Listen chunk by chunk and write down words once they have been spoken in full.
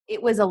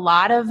It was a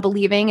lot of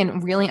believing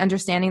and really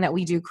understanding that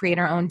we do create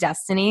our own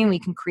destiny and we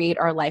can create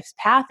our life's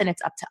path, and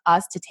it's up to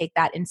us to take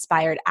that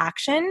inspired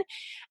action.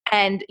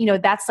 And,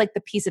 that's like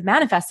the piece of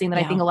manifesting that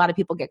I think a lot of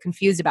people get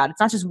confused about. It's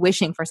not just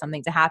wishing for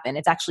something to happen.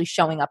 It's actually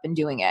showing up and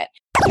doing it.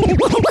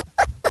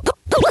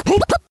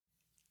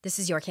 This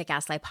is Your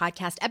Kick-Ass Life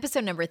podcast,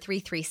 episode number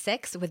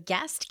 336 with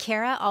guest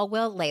Cara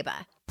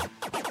Alwill-Leyba.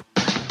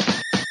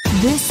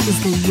 This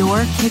is the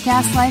Your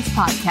Kick-Ass Life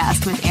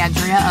podcast with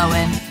Andrea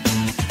Owen,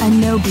 a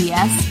no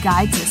BS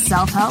guide to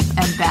self-help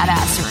and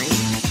badassery.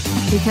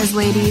 Because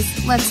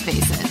ladies, let's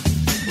face it,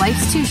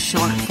 life's too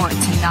short for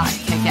it to not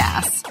kick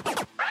ass.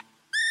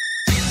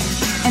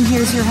 And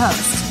here's your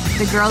host,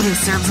 the girl who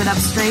serves it up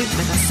straight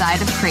with a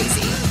side of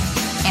crazy,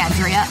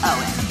 Andrea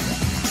Owen.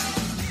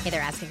 Hey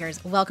there, ass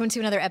kickers. Welcome to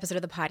another episode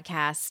of the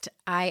podcast.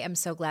 I am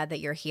so glad that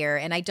you're here.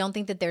 And I don't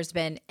think that there's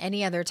been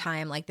any other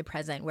time like the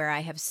present where I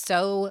have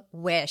so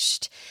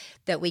wished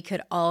that we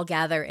could all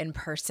gather in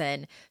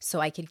person so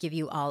I could give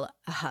you all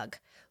a hug.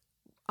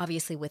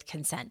 Obviously with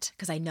consent,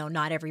 because I know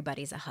not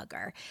everybody's a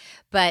hugger.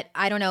 But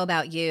I don't know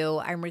about you.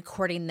 I'm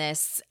recording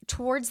this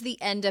towards the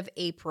end of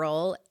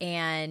April,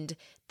 and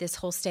this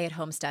whole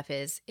stay-at-home stuff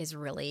is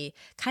really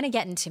kind of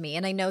getting to me.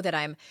 And I know that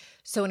I'm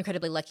so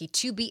incredibly lucky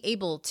to be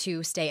able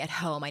to stay at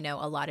home. I know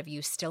a lot of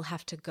you still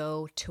have to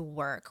go to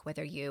work,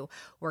 whether you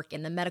work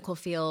in the medical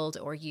field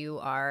or you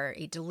are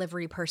a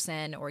delivery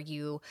person or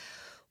you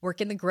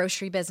work in the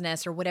grocery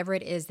business or whatever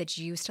it is that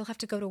you still have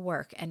to go to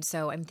work. And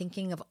so I'm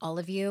thinking of all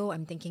of you.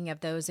 I'm thinking of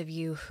those of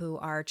you who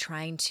are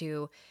trying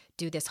to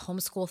do this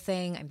homeschool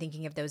thing. I'm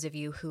thinking of those of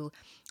you who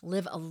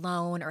live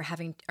alone or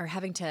having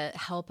to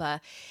help a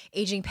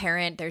aging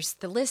parent.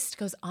 The list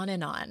goes on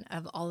and on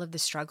of all of the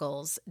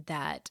struggles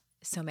that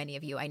so many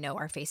of you I know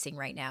are facing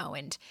right now.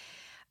 And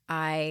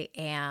I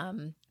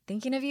am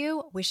thinking of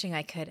you, wishing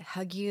I could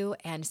hug you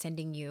and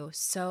sending you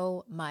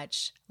so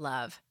much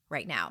love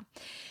right now.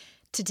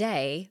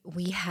 Today,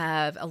 we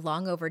have a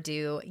long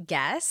overdue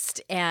guest,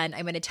 and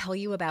I'm going to tell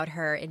you about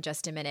her in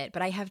just a minute,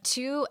 but I have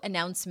two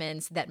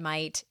announcements that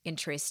might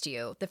interest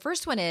you. The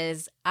first one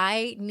is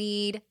I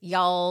need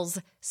y'all's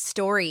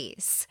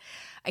stories.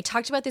 I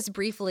talked about this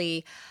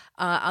briefly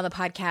on the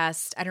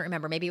podcast. I don't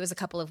remember, maybe it was a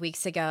couple of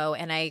weeks ago,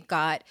 and I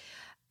got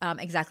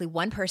exactly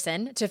one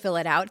person to fill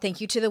it out.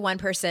 Thank you to the one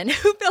person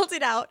who filled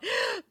it out.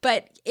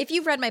 But if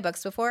you've read my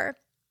books before,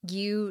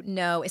 you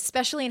know,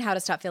 especially in How to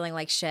Stop Feeling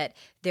Like Shit,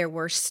 there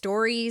were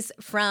stories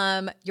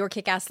from your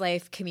Kick-Ass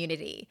Life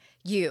community,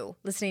 you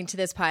listening to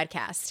this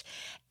podcast.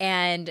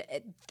 And,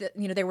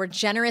 there were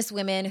generous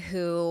women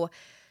who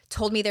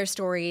told me their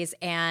stories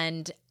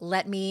and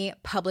let me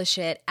publish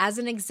it as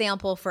an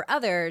example for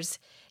others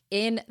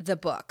in the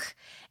book.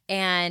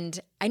 And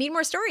I need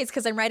more stories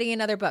because I'm writing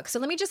another book. So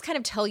let me just kind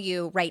of tell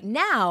you right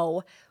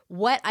now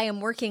what I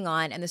am working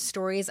on and the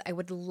stories I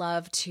would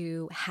love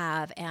to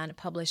have and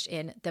publish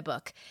in the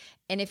book.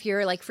 And if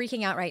you're like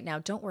freaking out right now,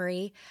 don't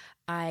worry.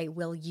 I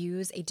will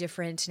use a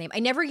different name. I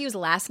never use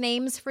last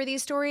names for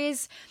these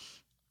stories,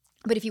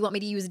 but if you want me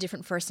to use a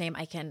different first name,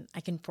 I can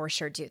for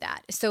sure do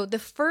that. So the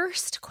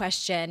first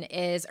question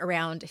is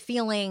around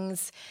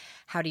feelings.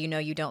 How do you know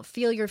you don't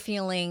feel your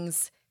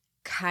feelings?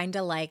 Kind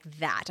of like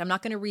that. I'm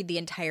not going to read the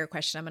entire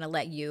question. I'm going to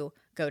let you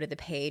go to the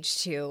page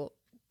to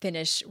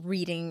finish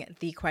reading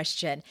the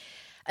question.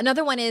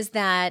 Another one is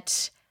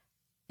that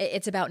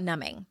it's about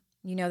numbing.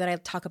 You know that I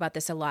talk about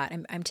this a lot.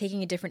 I'm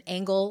taking a different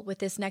angle with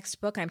this next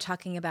book. I'm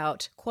talking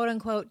about, quote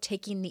unquote,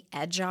 taking the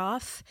edge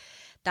off.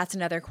 That's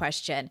another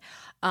question.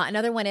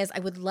 Another one is I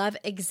would love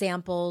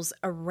examples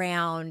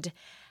around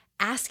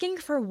asking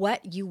for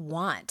what you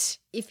want.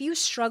 If you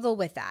struggle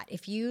with that,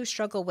 if you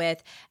struggle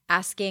with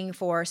asking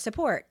for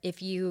support,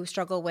 if you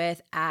struggle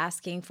with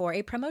asking for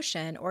a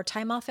promotion or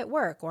time off at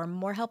work or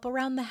more help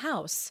around the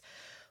house,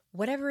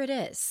 whatever it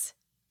is,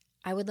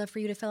 I would love for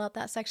you to fill out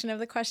that section of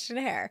the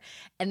questionnaire.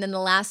 And then the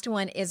last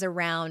one is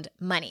around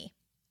money.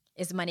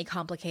 Is money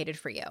complicated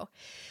for you?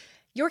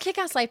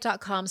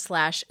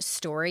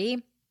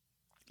 YourKickAssLife.com/story.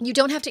 You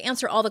don't have to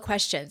answer all the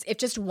questions. If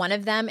just one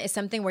of them is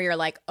something where you're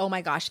like, oh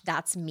my gosh,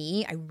 that's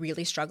me, I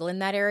really struggle in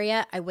that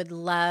area, I would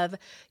love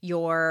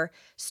your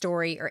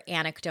story or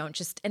anecdote,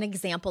 just an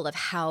example of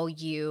how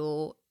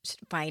you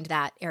find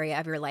that area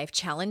of your life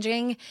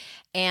challenging.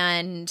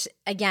 And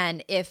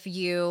again, if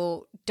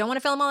you don't want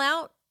to fill them all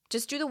out,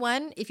 just do the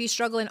one. If you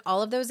struggle in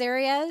all of those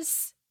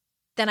areas,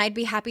 then I'd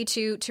be happy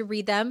to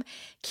read them.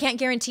 Can't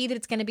guarantee that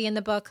it's going to be in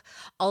the book.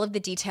 All of the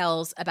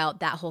details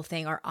about that whole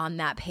thing are on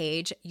that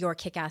page,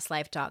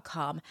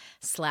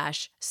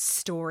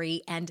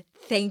 yourkickasslife.com/story. And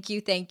thank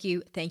you. I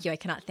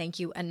cannot thank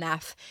you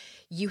enough.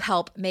 You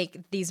help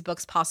make these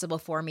books possible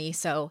for me,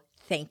 so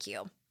thank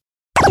you.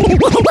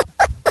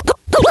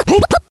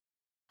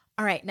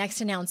 All right,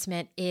 next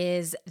announcement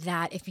is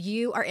that if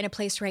you are in a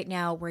place right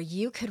now where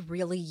you could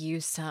really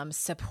use some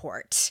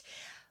support,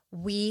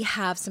 we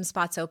have some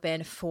spots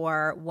open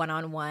for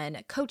one-on-one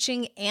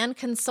coaching and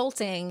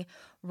consulting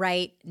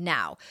right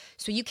now.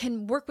 So you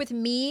can work with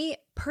me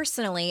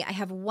personally. I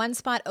have one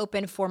spot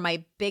open for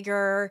my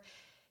bigger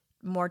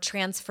more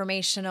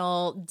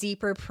transformational,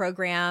 deeper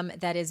program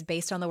that is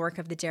based on the work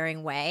of the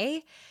Daring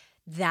Way,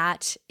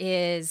 that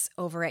is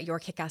over at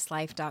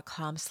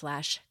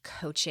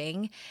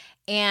yourkickasslife.com/coaching.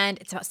 And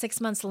it's about 6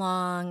 months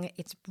long.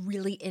 It's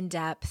really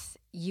in-depth.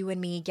 You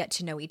and me get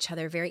to know each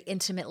other very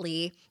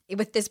intimately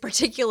with this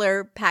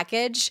particular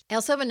package. I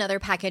also have another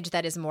package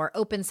that is more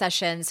open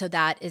session. So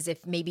that is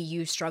if maybe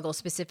you struggle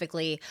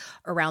specifically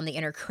around the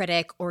inner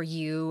critic, or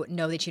you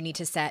know that you need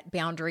to set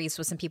boundaries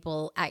with some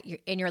people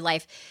in your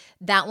life.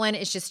 That one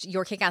is just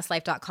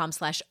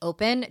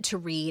yourkickasslife.com/open to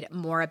read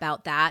more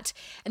about that.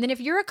 And then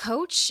if you're a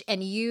coach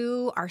and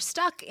you are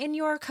stuck in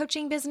your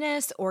coaching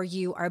business, or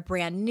you are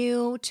brand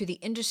new to the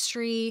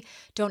industry,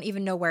 don't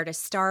even know where to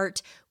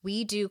start,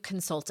 we do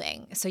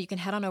consulting. So you can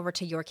head on over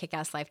to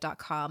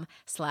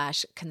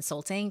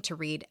yourkickasslife.com/consulting to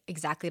read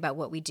exactly about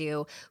what we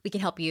do. We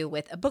can help you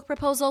with a book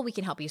proposal. We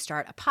can help you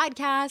start a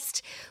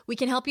podcast. We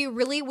can help you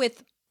really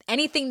with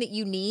anything that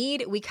you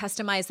need. We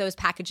customize those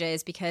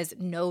packages because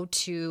no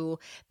two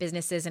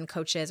businesses and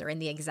coaches are in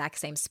the exact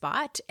same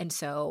spot. And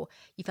so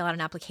you fill out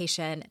an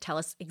application, tell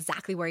us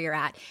exactly where you're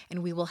at,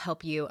 and we will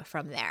help you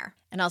from there.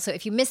 And also,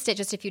 if you missed it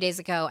just a few days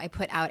ago, I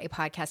put out a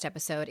podcast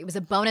episode. It was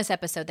a bonus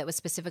episode that was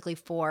specifically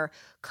for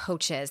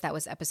coaches. That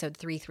was episode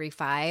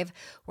 335,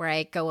 where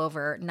I go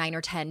over 9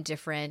 or 10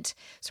 different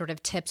sort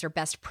of tips or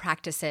best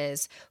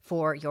practices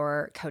for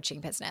your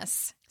coaching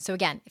business. So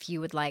again, if you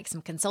would like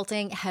some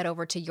consulting, head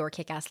over to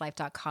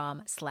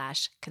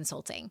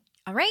yourkickasslife.com/consulting.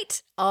 All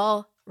right.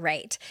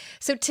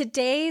 So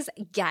today's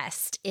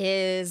guest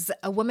is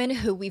a woman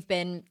who we've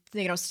been,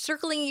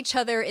 circling each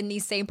other in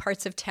these same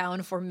parts of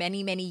town for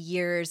many, many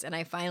years. And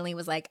I finally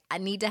was like, I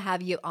need to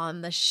have you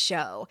on the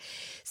show.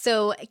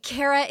 So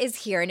Kara is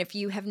here. And if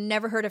you have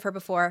never heard of her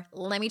before,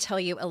 let me tell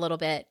you a little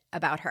bit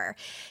about her.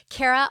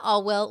 Kara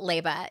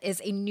Alwill-Leyba is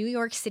a New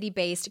York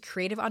City-based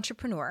creative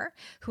entrepreneur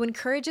who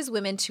encourages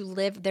women to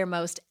live their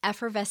most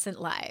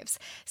effervescent lives,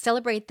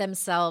 celebrate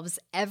themselves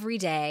every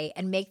day,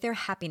 and make their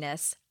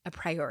happiness a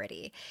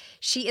priority.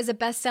 She is a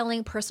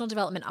best-selling personal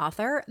development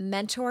author,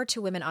 mentor to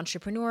women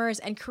entrepreneurs,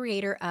 and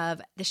creator of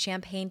the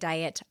Champagne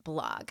Diet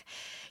blog.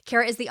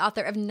 Kara is the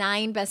author of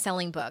 9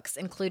 best-selling books,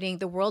 including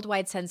the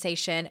worldwide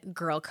sensation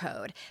Girl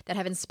Code, that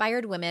have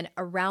inspired women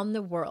around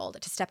the world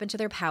to step into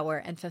their power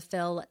and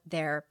fulfill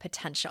their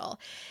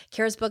potential.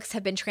 Kara's books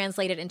have been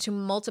translated into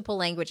multiple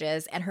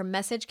languages, and her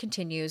message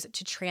continues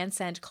to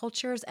transcend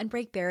cultures and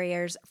break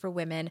barriers for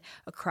women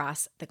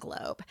across the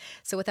globe.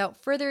 So without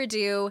further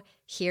ado,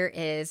 here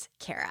is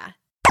Kara.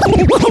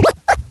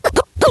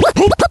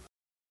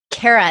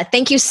 Kara,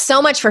 thank you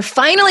so much for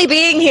finally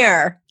being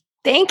here.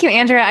 Thank you,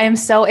 Andrea. I am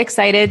so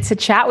excited to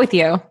chat with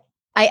you.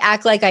 I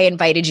act like I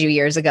invited you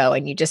years ago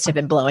and you just have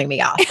been blowing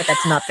me off, but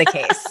that's not the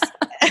case.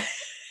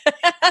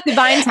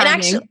 Divine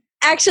timing. And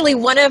actually,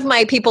 one of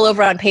my people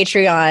over on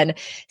Patreon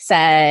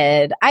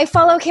said, I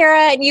follow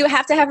Kara and you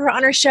have to have her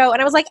on our show.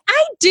 And I was like,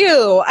 I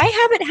do. I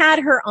haven't had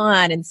her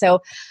on. And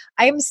so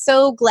I'm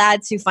so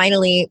glad to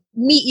finally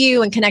meet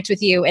you and connect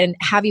with you and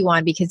have you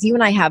on, because you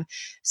and I have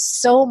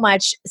so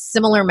much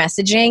similar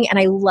messaging. And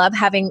I love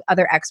having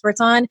other experts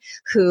on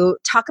who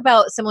talk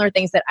about similar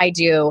things that I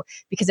do,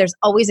 because there's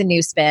always a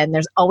new spin.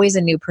 There's always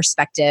a new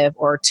perspective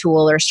or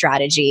tool or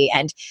strategy.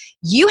 And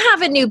you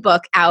have a new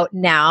book out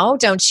now,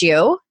 don't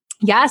you?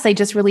 Yes, I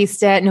just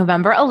released it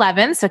November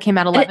 11th. So it came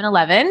out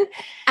 11/11.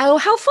 Oh,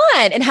 how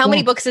fun. And how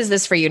many books is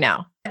this for you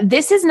now?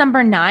 This is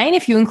number 9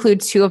 if you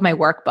include 2 of my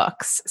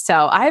workbooks.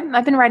 So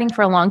I've been writing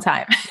for a long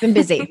time. You've been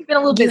busy. You've been a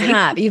little busy.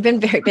 You've been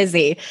very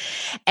busy.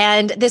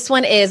 And this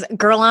one is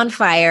Girl on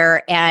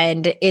Fire,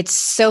 and it's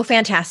so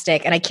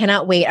fantastic. And I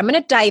cannot wait. I'm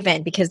going to dive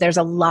in because there's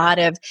a lot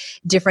of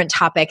different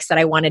topics that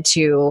I wanted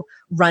to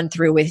run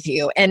through with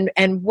you. And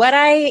what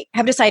I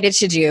have decided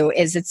to do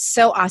is, it's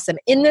so awesome.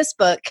 In this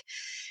book,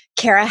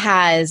 Kara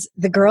has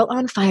the Girl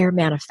on Fire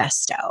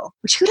manifesto,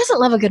 which who doesn't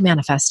love a good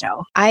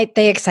manifesto?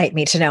 They excite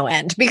me to no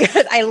end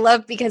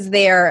because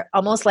they're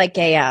almost like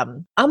a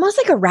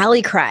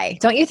rally cry,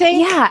 don't you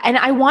think? Yeah. And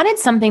I wanted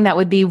something that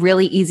would be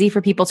really easy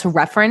for people to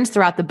reference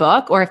throughout the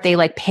book, or if they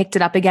picked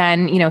it up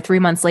again, 3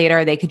 months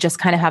later, they could just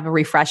kind of have a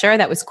refresher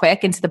that was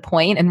quick and to the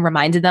point and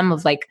reminded them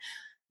of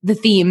the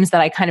themes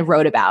that I kind of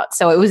wrote about.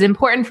 So it was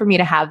important for me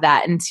to have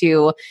that and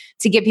to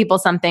give people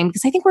something,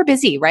 because I think we're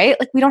busy, right?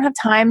 We don't have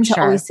time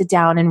to always sit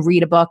down and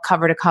read a book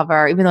cover to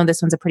cover, even though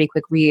this one's a pretty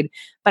quick read.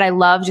 But I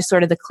love just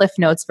sort of the Cliff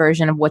Notes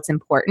version of what's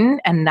important.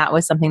 And that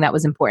was something that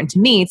was important to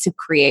me to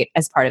create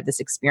as part of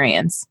this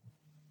experience.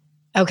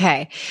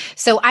 Okay.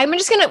 So we're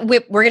just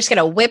going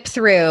to whip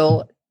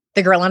through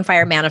the Girl on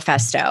Fire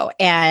manifesto.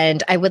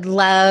 And I would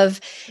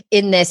love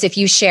in this, if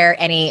you share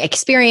any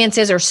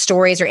experiences or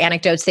stories or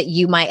anecdotes that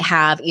you might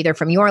have either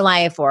from your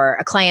life or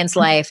a client's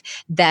life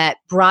that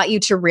brought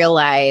you to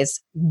realize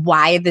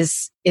why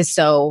this is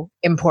so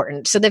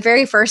important. So the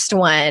very first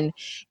one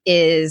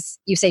is,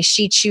 you say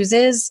she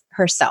chooses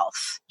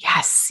herself.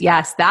 Yes.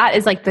 That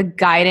is the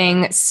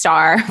guiding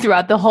star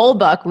throughout the whole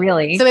book,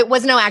 really. So it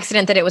was no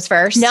accident that it was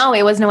first? No,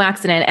 it was no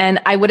accident. And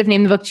I would have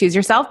named the book Choose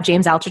Yourself.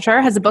 James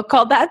Altucher has a book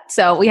called that.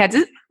 So we had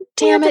to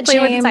Damn it, play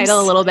with James. the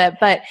title a little bit,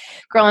 but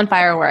Girl on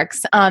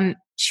Fireworks.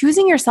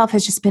 Choosing yourself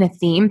has just been a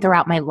theme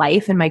throughout my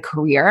life and my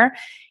career.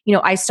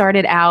 I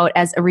started out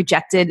as a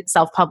rejected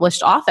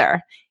self-published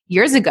author.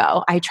 Years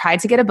ago, I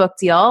tried to get a book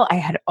deal. I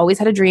had always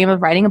had a dream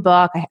of writing a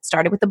book. I had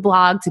started with a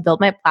blog to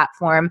build my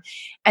platform.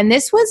 And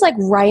this was like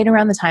right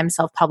around the time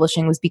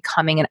self-publishing was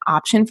becoming an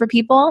option for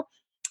people.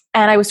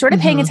 And I was sort of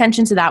paying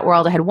attention to that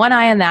world. I had one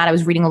eye on that. I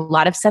was reading a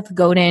lot of Seth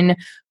Godin,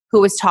 who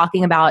was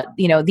talking about,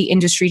 the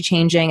industry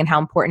changing and how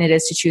important it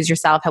is to choose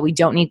yourself, how we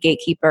don't need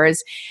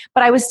gatekeepers.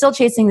 But I was still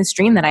chasing this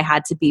dream that I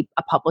had to be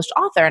a published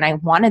author, and I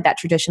wanted that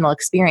traditional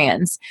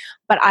experience.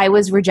 But I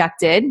was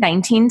rejected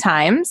 19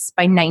 times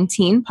by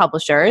 19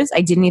 publishers.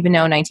 I didn't even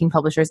know 19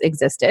 publishers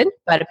existed,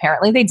 but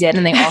apparently they did,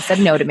 and they all said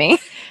no to me.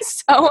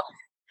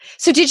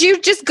 So did you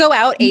just go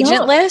out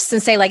agentless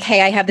and say like,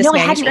 hey, I have this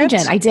manuscript? I had an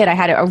agent. I did. I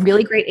had a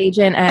really great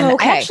agent, and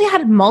I actually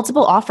had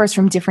multiple offers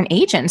from different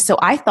agents. So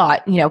I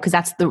thought, because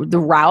that's the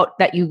route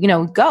that you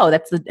go.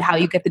 That's how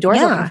you get the doors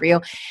open for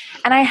you.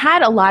 And I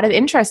had a lot of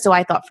interest. So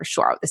I thought for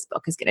sure, this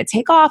book is going to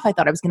take off. I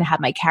thought I was going to have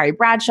my Carrie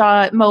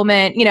Bradshaw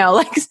moment,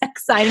 like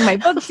signing my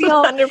book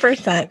deal.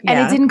 100%. Yeah. And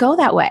it didn't go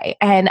that way.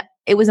 And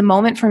it was a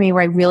moment for me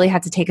where I really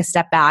had to take a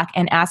step back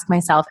and ask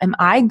myself, am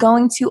I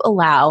going to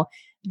allow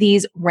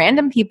these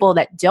random people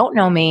that don't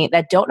know me,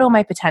 that don't know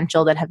my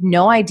potential, that have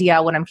no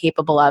idea what I'm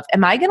capable of,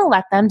 am I going to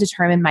let them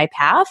determine my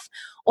path?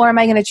 Or am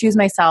I going to choose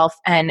myself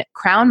and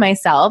crown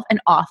myself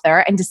an author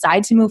and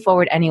decide to move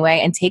forward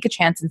anyway and take a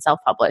chance and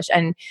self-publish?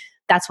 And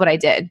that's what I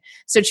did.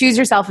 So choose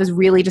yourself is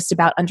really just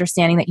about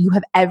understanding that you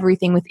have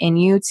everything within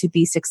you to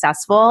be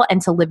successful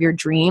and to live your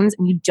dreams.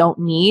 And you don't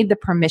need the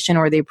permission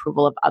or the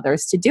approval of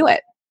others to do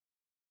it.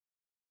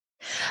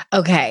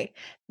 Okay.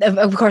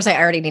 Of course, I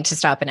already need to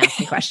stop and ask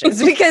you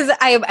questions because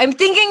I'm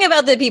thinking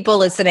about the people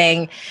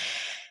listening,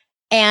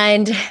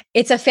 and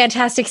it's a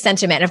fantastic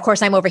sentiment. And of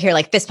course, I'm over here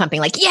like fist pumping,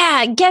 like,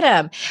 yeah, get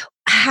them.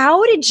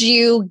 How did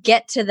you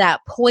get to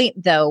that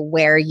point though,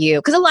 where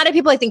because a lot of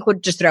people I think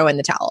would just throw in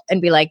the towel and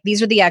be like,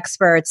 these are the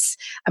experts.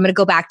 I'm going to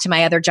go back to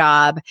my other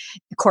job,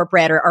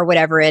 corporate or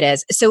whatever it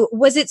is. So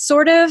was it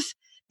sort of,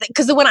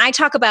 because when I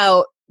talk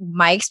about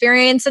my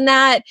experience in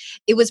that,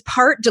 it was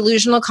part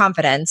delusional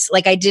confidence.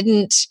 Like I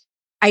didn't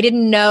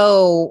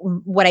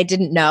know what I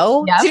didn't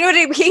know. Yep. Do you know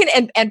what I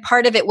mean? And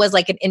part of it was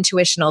like an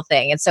intuitional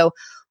thing. And so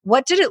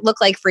what did it look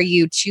like for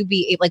you to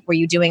be like, were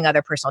you doing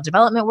other personal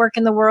development work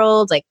in the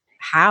world? Like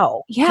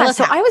how? Yeah.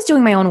 So I was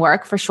doing my own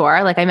work for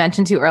sure. Like I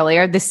mentioned to you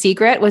earlier, The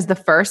Secret was the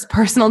first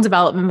personal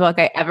development book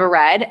I ever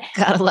read.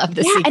 Gotta love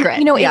The Secret.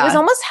 And, it was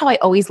almost how I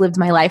always lived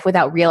my life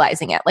without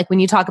realizing it. Like when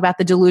you talk about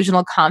the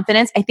delusional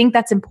confidence, I think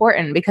that's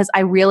important because I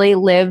really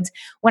lived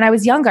when I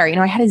was younger.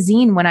 I had a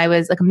zine when I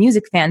was like a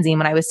music fanzine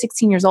when I was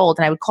 16 years old,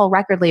 and I would call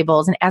record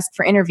labels and ask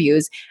for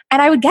interviews,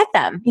 and I would get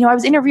them. I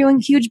was interviewing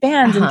huge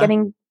bands and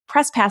getting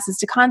press passes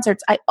to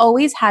concerts. I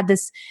always had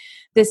this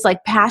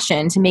like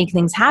passion to make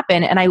things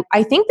happen. And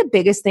I think the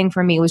biggest thing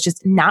for me was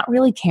just not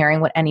really caring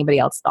what anybody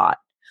else thought.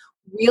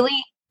 Really.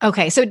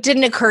 Okay. So it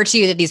didn't occur to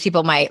you that these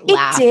people might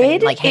laugh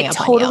and like hang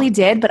up on you. It totally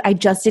did, but I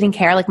just didn't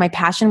care. Like my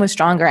passion was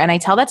stronger. And I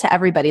tell that to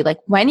everybody, like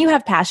when you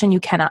have passion, you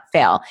cannot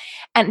fail.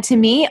 And to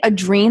me, a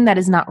dream that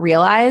is not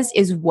realized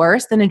is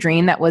worse than a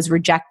dream that was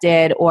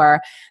rejected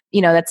or,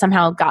 that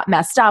somehow got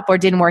messed up or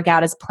didn't work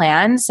out as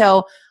planned.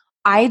 So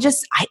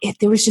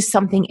there was just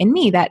something in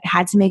me that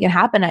had to make it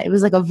happen. It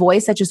was like a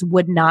voice that just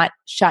would not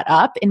shut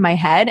up in my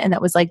head. And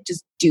that was like,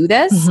 just do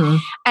this. Mm-hmm.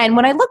 And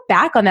when I look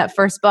back on that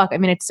first book, I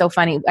mean, it's so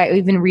funny. I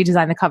even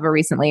redesigned the cover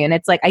recently, and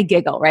it's like, I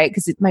giggle, right?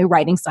 Because my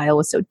writing style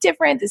was so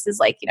different. This is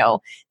like,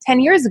 10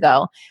 years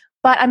ago.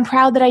 But I'm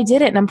proud that I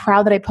did it. And I'm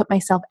proud that I put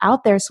myself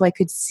out there so I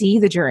could see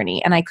the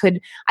journey. And I can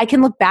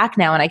look back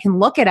now and I can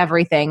look at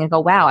everything and go,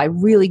 wow, I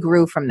really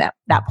grew from that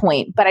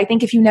point. But I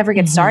think if you never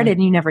get started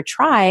and you never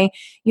try,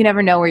 you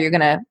never know where you're going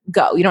to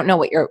go. You don't know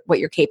what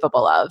you're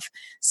capable of.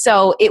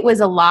 So it was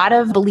a lot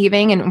of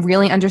believing and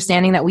really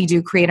understanding that we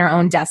do create our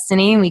own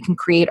destiny and we can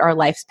create our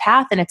life's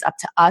path. And it's up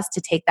to us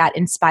to take that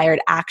inspired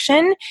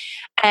action.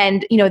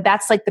 And,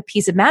 that's like the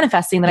piece of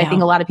manifesting that I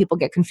think a lot of people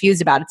get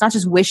confused about. It's not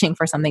just wishing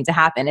for something to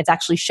happen. It's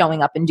actually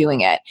showing up and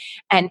doing it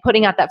and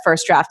putting out that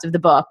first draft of the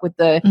book with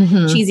the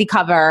cheesy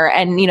cover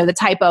and, the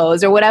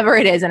typos or whatever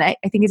it is. And I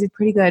think it did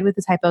pretty good with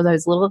the typos. I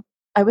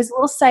was a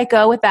little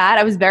psycho with that.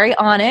 I was very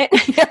on it,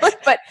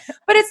 but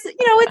it's,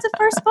 it's a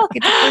first book.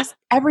 It's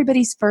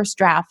everybody's first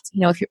draft.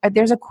 If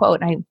there's a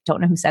quote, and I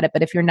don't know who said it,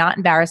 but if you're not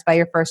embarrassed by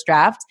your first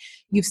draft,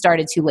 you've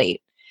started too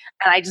late.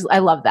 And I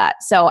love that.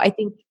 So I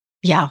think,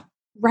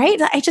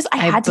 right? I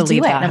had to do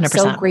it. And I'm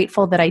so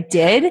grateful that I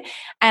did.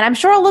 And I'm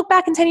sure I'll look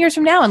back in 10 years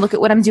from now and look at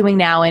what I'm doing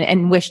now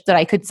and wish that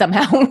I could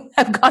somehow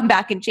have gone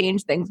back and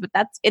changed things.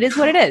 But it is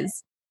what it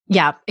is.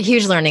 Yeah. A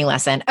huge learning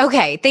lesson.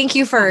 Okay. Thank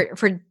you for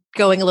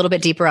going a little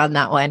bit deeper on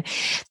that one.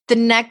 The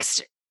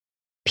next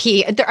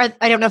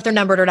I don't know if they're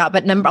numbered or not,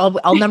 but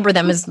I'll number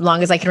them as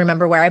long as I can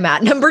remember where I'm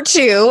at. Number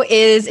 2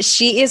 is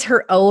she is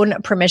her own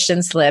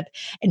permission slip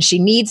and she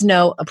needs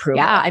no approval.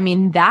 Yeah. I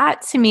mean,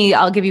 that to me,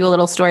 I'll give you a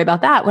little story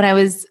about that. When I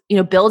was,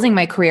 building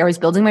my career, I was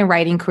building my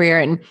writing career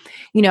and,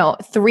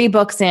 3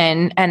 books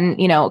in and,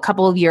 a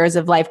couple of years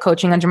of life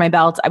coaching under my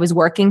belt, I was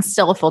working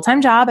still a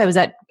full-time job. I was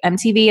at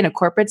MTV in a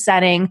corporate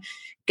setting,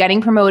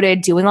 getting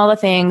promoted, doing all the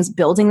things,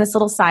 building this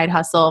little side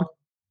hustle.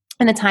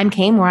 And the time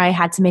came where I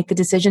had to make the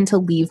decision to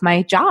leave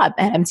my job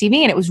at MTV,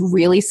 and it was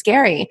really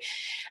scary.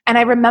 And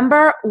I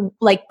remember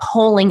like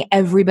polling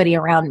everybody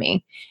around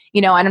me. I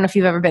don't know if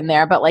you've ever been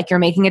there, but like you're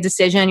making a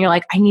decision, you're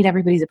like, I need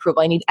everybody's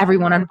approval. I need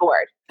everyone on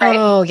board. Right?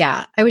 Oh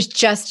yeah. I was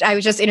just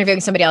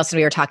interviewing somebody else and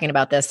we were talking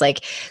about this,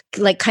 like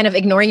kind of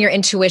ignoring your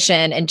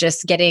intuition and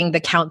just getting the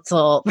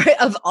counsel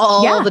of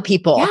all the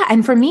people. Yeah.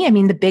 And for me, I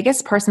mean, the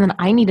biggest person that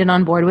I needed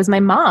on board was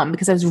my mom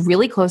because I was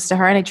really close to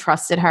her and I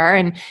trusted her.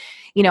 And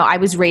I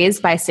was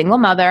raised by a single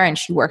mother and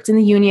she worked in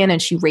the union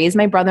and she raised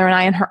my brother and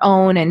I on her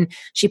own. And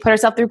she put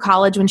herself through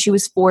college when she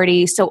was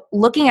 40. So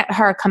looking at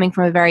her coming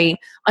from a very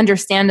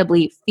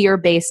understandably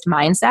fear-based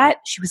mindset,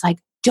 she was like,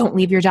 don't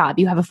leave your job.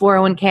 You have a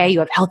 401k, you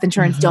have health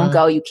insurance, don't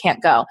go, you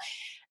can't go.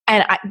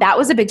 And that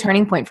was a big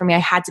turning point for me. I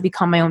had to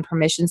become my own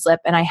permission slip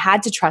and I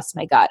had to trust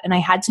my gut and I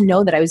had to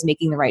know that I was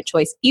making the right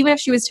choice, even if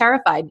she was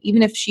terrified,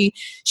 even if she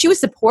was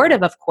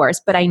supportive, of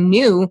course, but I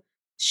knew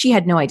she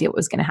had no idea what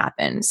was going to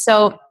happen.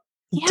 So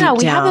yeah,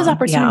 we have those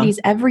opportunities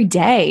every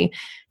day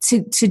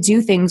to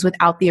do things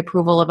without the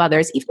approval of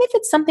others, even if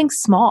it's something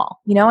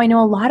small. I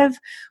know a lot of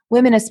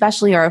women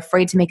especially are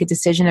afraid to make a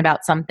decision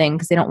about something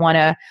because they don't want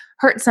to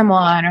hurt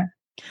someone or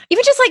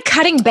even just like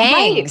cutting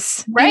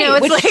bangs. Right.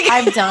 It's which like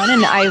I've done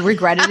and I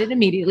regretted it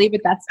immediately,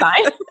 but that's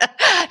fine.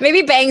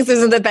 Maybe bangs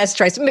isn't the best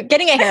choice.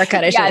 Getting a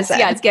haircut, I should have said.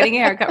 Yes, getting a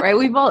haircut, right?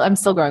 I'm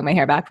still growing my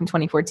hair back from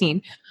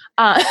 2014.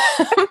 But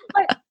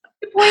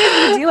the point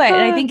is you do it. And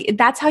I think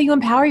that's how you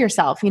empower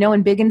yourself,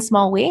 in big and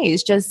small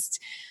ways, just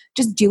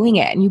doing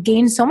it. And you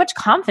gain so much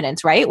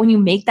confidence, right? When you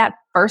make that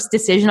first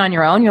decision on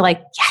your own, you're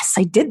like, yes,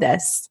 I did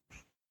this.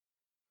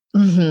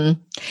 Mm-hmm.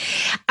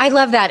 I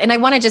love that. And I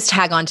want to just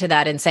tag on to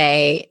that and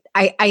say,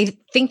 I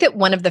think that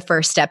one of the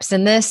first steps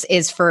in this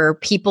is for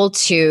people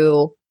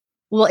to,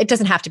 well, it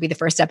doesn't have to be the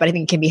first step, but I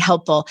think it can be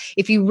helpful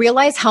if you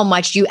realize how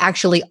much you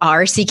actually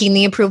are seeking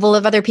the approval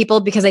of other people,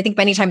 because I think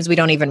many times we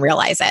don't even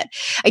realize it.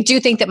 I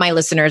do think that my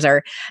listeners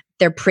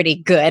they're pretty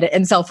good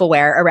and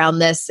self-aware around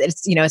this.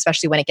 It's,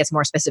 especially when it gets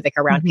more specific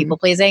around people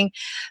pleasing.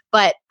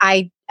 But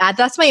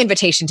that's my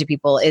invitation to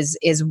people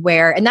is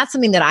where, and that's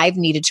something that I've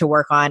needed to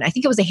work on. I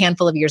think it was a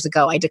handful of years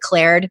ago. I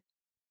declared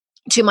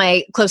to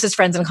my closest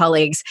friends and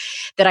colleagues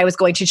that I was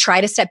going to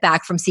try to step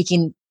back from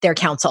seeking their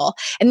counsel.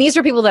 And these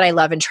were people that I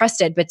love and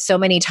trusted, but so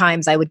many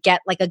times I would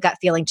get like a gut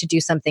feeling to do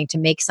something, to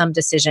make some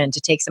decision, to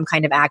take some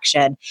kind of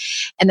action.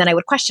 And then I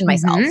would question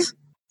myself.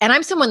 And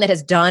I'm someone that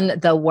has done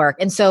the work.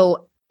 And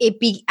so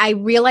I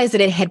realized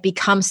that it had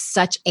become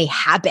such a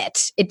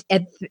habit.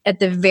 At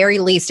the very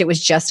least, it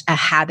was just a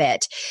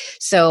habit.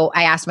 So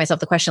I asked myself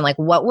the question, like,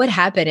 what would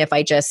happen if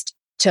I just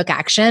took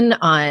action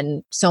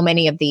on so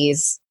many of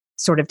these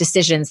sort of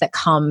decisions that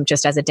come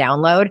just as a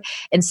download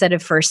instead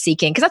of first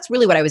seeking, because that's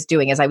really what I was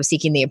doing, is I was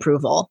seeking the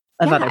approval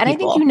of other people. And I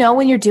think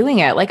when you're doing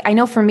it, like I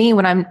know for me,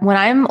 when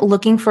I'm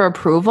looking for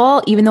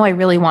approval, even though I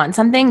really want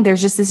something,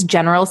 there's just this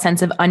general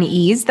sense of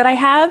unease that I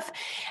have.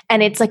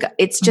 And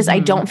it's just, I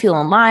don't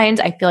feel aligned.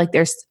 I feel like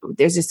there's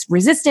this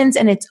resistance,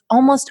 and it's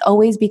almost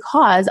always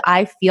because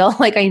I feel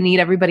like I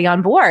need everybody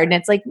on board. And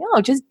it's like,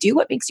 no, just do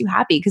what makes you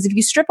happy. Because if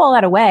you strip all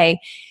that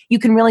away, you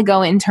can really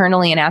go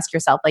internally and ask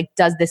yourself, like,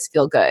 does this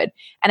feel good?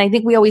 And I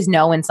think we always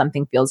know when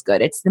something feels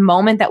good. It's the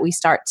moment that we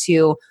start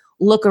to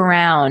look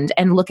around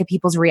and look at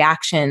people's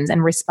reactions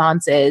and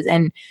responses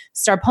and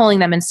start polling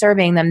them and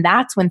surveying them.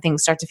 That's when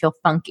things start to feel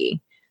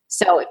funky.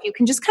 So if you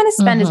can just kind of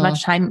spend as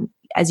much time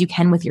as you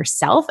can with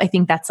yourself, I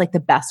think that's like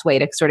the best way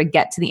to sort of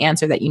get to the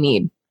answer that you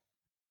need.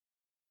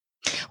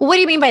 Well, what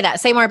do you mean by that?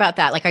 Say more about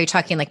that. Like, are you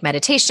talking like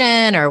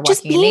meditation or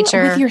walking in nature? Just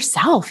being with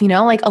yourself,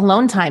 like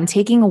alone time,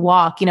 taking a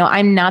walk.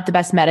 I'm not the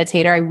best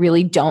meditator. I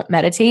really don't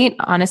meditate.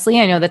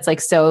 Honestly, I know that's like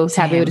so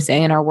taboo to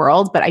say in our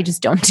world, but I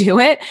just don't do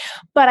it.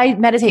 But I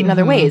meditate in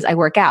other ways. I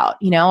work out,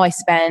 I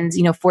spend,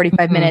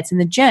 45 minutes in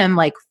the gym,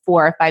 like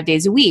 4 or 5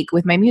 days a week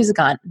with my music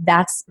on.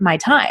 That's my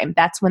time.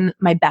 That's when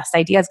my best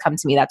ideas come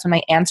to me. That's when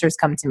my answers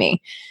come to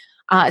me.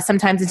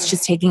 Sometimes it's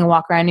just taking a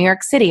walk around New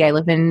York City. I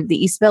live in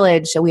the East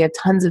Village, so we have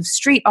tons of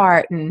street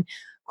art and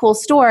cool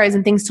stores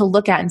and things to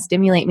look at and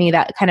stimulate me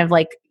that kind of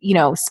like,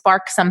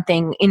 spark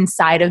something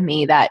inside of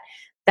me that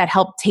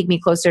help take me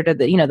closer to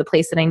the, the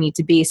place that I need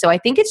to be. So I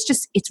think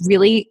it's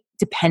really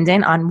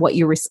dependent on what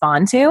you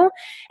respond to,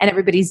 and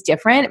everybody's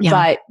different.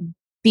 But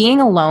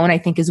being alone, I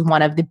think, is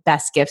one of the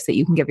best gifts that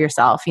you can give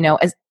yourself, even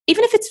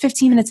if it's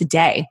 15 minutes a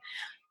day.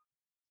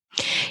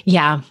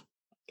 Yeah.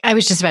 I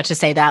was just about to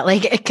say that,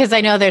 like, because I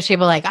know there's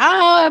people like,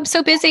 oh, I'm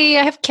so busy.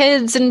 I have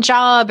kids and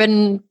job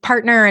and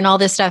partner and all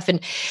this stuff.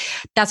 And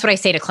that's what I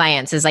say to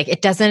clients is like,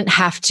 it doesn't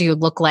have to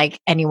look like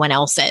anyone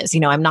else's.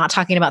 I'm not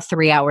talking about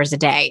 3 hours a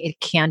day. It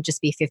can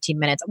just be 15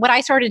 minutes. What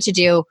I started to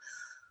do,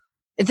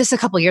 this a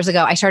couple of years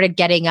ago, I started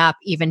getting up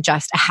even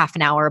just a half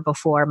an hour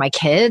before my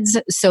kids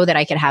so that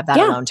I could have that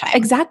alone time.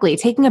 Exactly.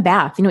 Taking a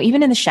bath,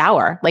 even in the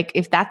shower, like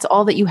if that's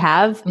all that you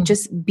have,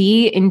 just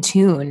be in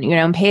tune,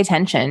 and pay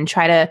attention,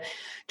 try to,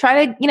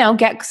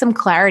 get some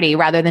clarity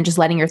rather than just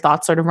letting your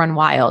thoughts sort of run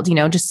wild,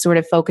 just sort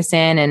of focus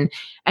in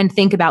and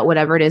think about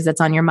whatever it is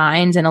that's on your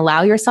mind and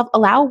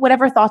allow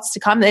whatever thoughts to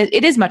come.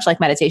 It is much like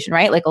meditation,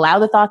 right? Like allow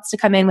the thoughts to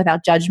come in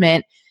without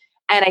judgment.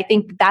 And I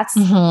think that's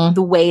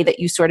the way that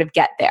you sort of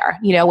get there,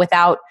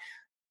 without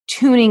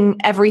tuning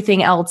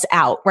everything else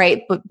out,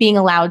 right? But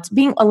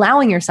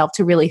allowing yourself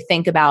to really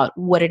think about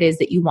what it is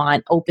that you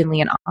want openly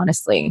and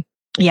honestly.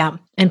 Yeah.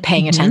 And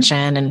paying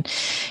attention and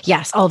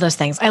yes, all those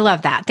things. I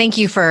love that. Thank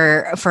you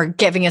for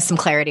giving us some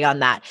clarity on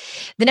that.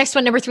 The next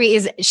one, number 3,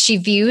 is she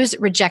views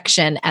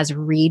rejection as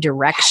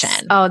redirection.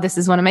 Yes. Oh, this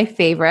is one of my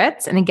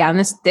favorites. And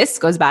again, this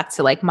goes back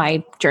to like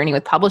my journey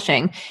with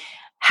publishing.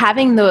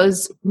 Having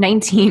those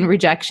 19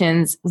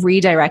 rejections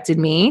redirected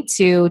me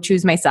to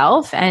choose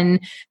myself and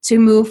to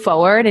move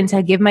forward and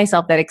to give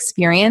myself that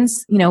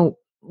experience,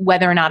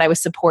 whether or not I was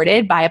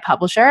supported by a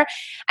publisher.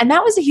 And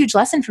that was a huge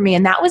lesson for me.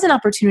 And that was an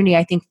opportunity,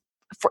 I think,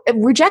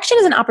 rejection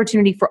is an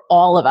opportunity for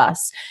all of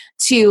us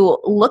to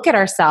look at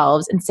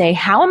ourselves and say,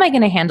 how am I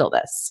going to handle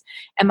this?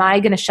 Am I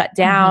going to shut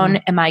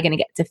down? Am I going to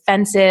get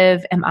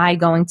defensive? Am I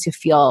going to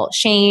feel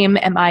shame?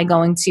 Am I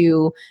going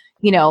to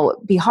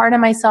be hard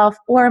on myself?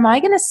 Or am I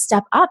going to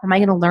step up? Am I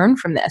going to learn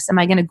from this? Am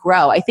I going to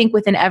grow? I think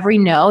within every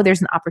no,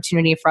 there's an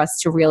opportunity for us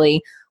to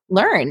really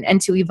learn and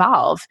to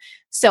evolve.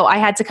 So I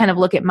had to kind of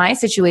look at my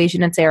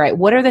situation and say, all right,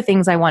 what are the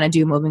things I want to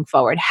do moving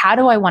forward? How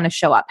do I want to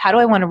show up? How do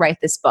I want to write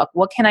this book?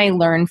 What can I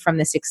learn from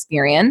this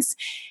experience?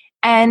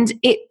 And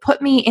it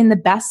put me in the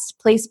best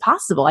place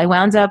possible. I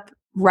wound up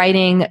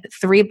writing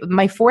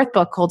my 4th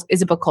book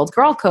is a book called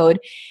Girl Code.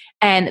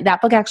 And that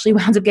book actually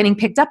wound up getting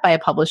picked up by a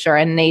publisher,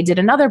 and they did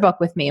another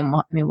book with me.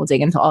 And we'll dig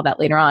into all that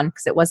later on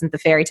because it wasn't the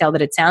fairy tale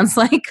that it sounds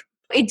like.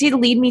 It did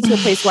lead me to a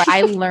place where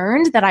I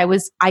learned that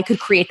I could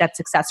create that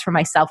success for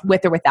myself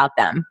with or without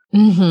them.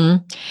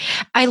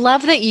 I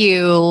love that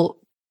you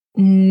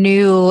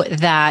knew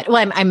that,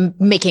 well, I'm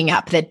making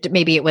up that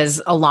maybe it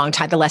was a long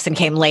time. The lesson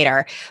came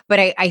later, but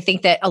I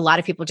think that a lot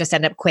of people just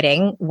end up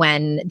quitting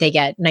when they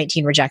get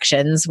 19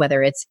 rejections,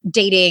 whether it's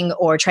dating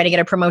or trying to get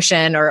a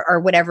promotion or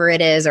whatever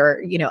it is,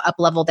 or, up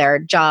level their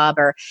job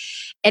or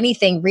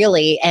anything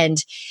really. And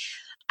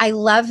I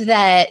love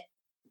that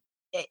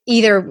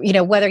either,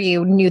 whether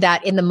you knew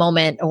that in the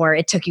moment or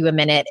it took you a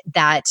minute,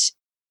 that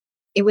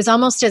it was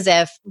almost as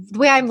if the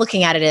way I'm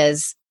looking at it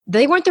is,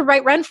 they weren't the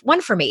right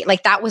one for me.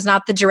 Like that was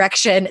not the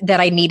direction that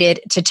I needed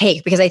to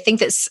take, because I think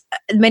that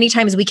many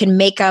times we can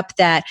make up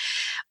that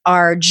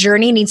our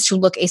journey needs to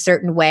look a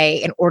certain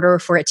way in order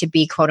for it to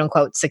be quote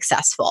unquote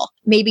successful.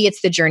 Maybe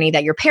it's the journey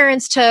that your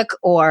parents took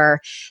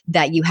or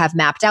that you have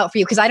mapped out for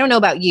you. Because I don't know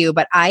about you,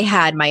 but I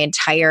had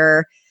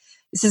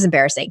this is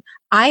embarrassing.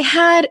 I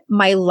had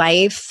my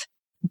life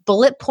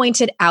bullet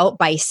pointed out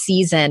by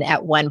season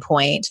at one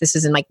point. This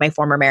is in like my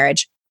former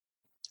marriage.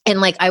 And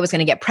like, I was going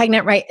to get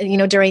pregnant, right,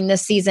 during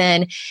this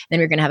season, then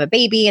we were going to have a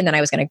baby, and then I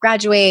was going to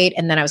graduate,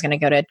 and then I was going to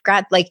go to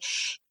grad. Like,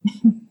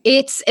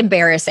 it's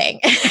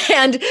embarrassing.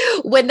 And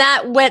when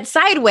that went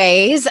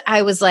sideways,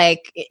 I was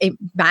like, a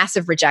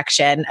massive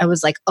rejection. I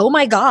was like, oh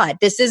my God,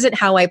 this isn't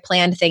how I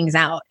planned things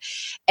out.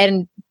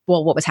 And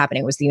well, what was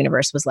happening was the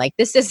universe was like,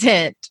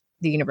 the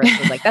universe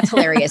was like, that's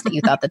hilarious that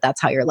you thought that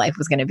that's how your life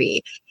was going to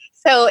be.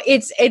 So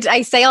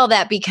I say all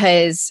that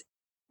because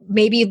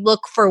maybe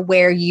look for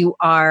where you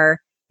are.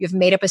 You've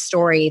made up a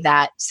story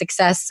that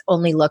success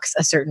only looks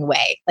a certain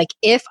way. Like,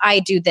 if I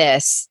do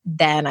this,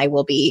 then I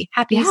will be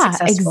happy,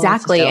 successful.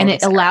 Exactly. And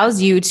it allows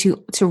you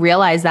to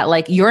realize that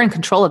like you're in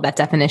control of that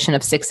definition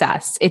of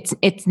success.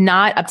 It's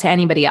not up to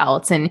anybody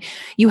else. And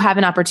you have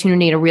an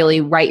opportunity to really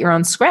write your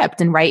own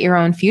script and write your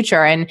own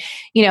future. And,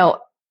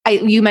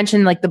 you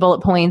mentioned like the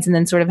bullet points and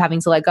then sort of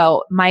having to let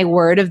go. My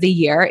word of the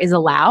year is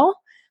allow.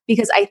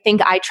 Because I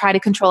think I try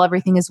to control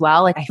everything as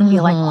well. Like I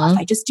feel like, well, if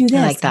I just do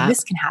this, then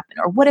this can happen.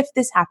 Or what if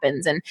this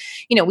happens? And,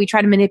 we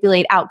try to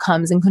manipulate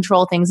outcomes and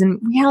control things. In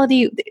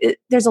reality,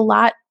 there's a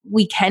lot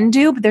we can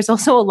do, but there's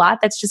also a lot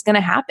that's just going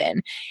to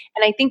happen.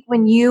 And I think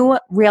when you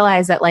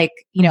realize that like,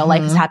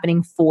 life is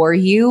happening for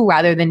you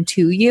rather than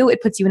to you,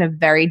 it puts you in a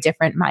very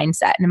different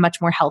mindset and a much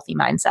more healthy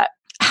mindset.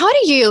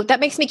 That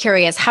makes me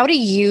curious. How do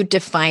you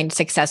define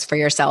success for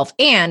yourself?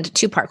 And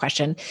 2-part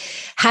question,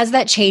 has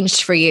that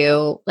changed for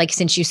you like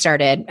since you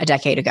started a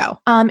decade ago?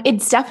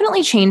 It's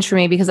definitely changed for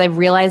me because I've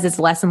realized it's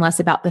less and less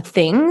about the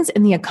things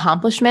and the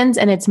accomplishments,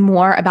 and it's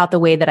more about the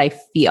way that I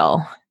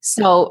feel.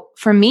 So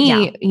for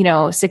me,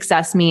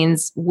 success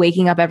means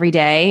waking up every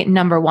day,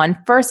 number one,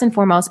 first and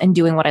foremost, and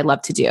doing what I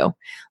love to do,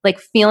 like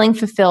feeling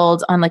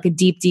fulfilled on like a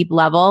deep, deep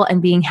level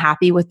and being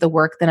happy with the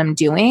work that I'm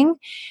doing.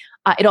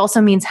 It also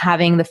means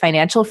having the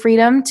financial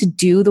freedom to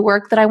do the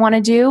work that I want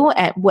to do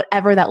at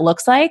whatever that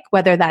looks like,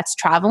 whether that's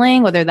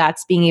traveling, whether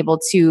that's being able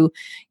to,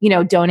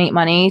 donate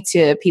money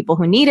to people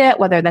who need it,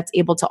 whether that's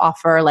able to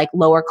offer like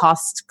lower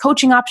cost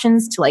coaching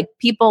options to like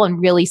people and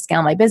really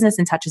scale my business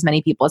and touch as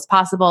many people as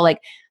possible. Like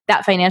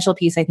that financial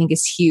piece I think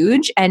is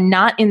huge, and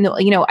not in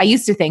the, I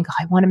used to think,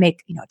 I want to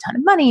make, a ton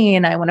of money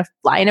and I want to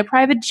fly in a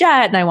private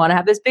jet and I want to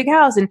have this big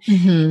house. And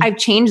I've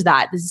changed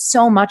that. This is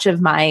so much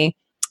of my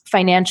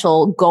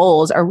financial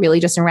goals are really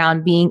just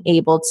around being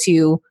able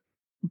to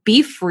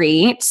be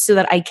free so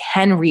that I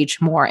can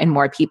reach more and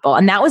more people.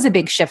 And that was a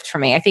big shift for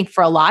me. I think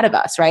for a lot of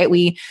us, right?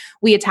 We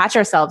attach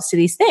ourselves to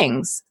these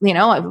things.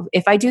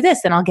 If I do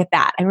this, then I'll get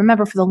that. I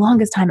remember for the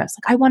longest time, I was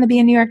like, I want to be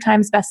a New York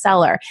Times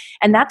bestseller.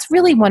 And that's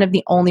really one of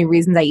the only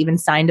reasons I even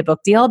signed a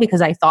book deal,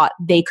 because I thought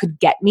they could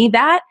get me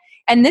that.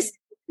 And this,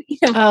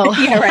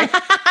 yeah, right.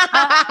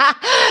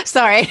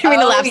 Sorry, I didn't mean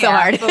to laugh so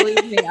hard.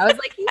 Believe me. I was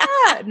like,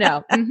 yeah,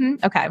 no.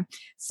 Okay.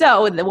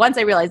 So once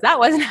I realized that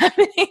wasn't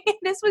happening,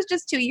 this was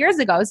just 2 years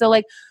ago. So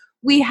like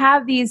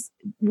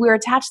we're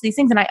attached to these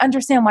things. And I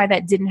understand why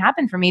that didn't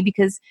happen for me,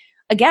 because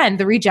again,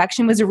 the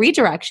rejection was a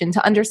redirection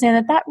to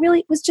understand that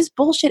really was just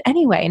bullshit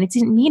anyway. And it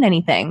didn't mean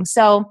anything.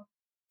 So,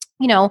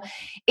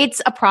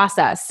 it's a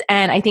process.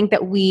 And I think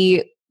that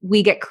we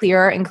get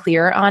clearer and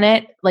clearer on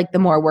it, like the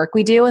more work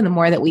we do and the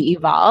more that we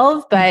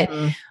evolve. But,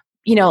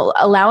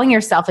 allowing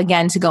yourself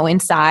again to go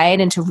inside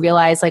and to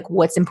realize like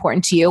what's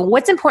important to you.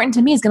 What's important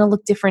to me is going to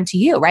look different to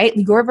you, right?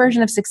 Your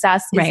version of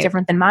success is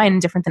different than mine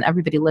and different than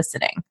everybody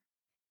listening.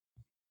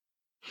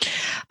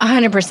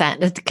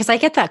 100%. Because I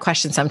get that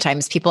question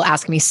sometimes. People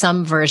ask me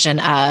some version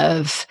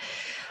of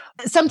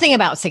something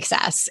about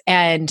success.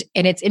 And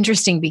it's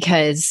interesting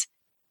because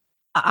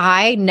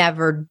I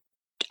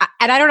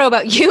don't know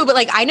about you, but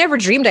like I never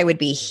dreamed I would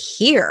be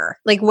here,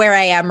 like where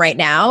I am right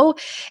now.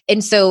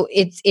 And so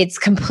it's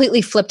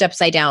completely flipped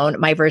upside down,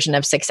 my version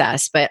of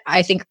success. But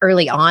I think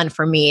early on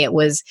for me, it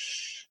was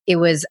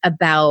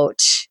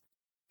about,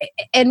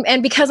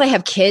 and because I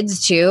have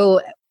kids too,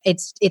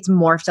 it's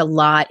morphed a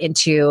lot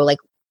into like,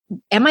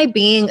 am I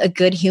being a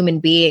good human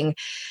being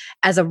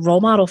as a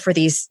role model for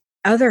these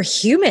other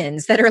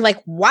humans that are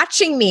like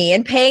watching me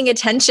and paying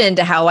attention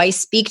to how I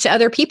speak to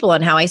other people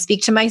and how I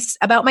speak to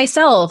about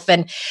myself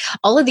and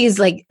all of these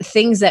like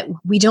things that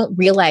we don't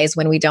realize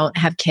when we don't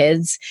have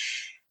kids,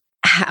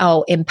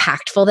 how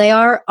impactful they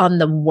are on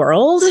the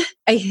world.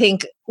 I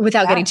think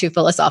without getting too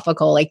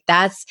philosophical, like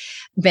that's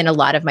been a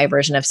lot of my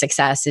version of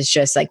success, is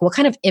just like, what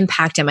kind of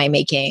impact am I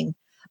making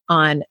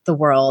on the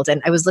world?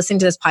 And I was listening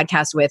to this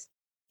podcast with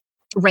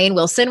Rainn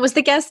Wilson was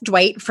the guest,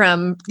 Dwight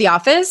from The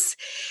Office.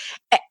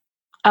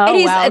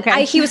 Oh, wow.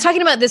 Okay. He was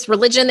talking about this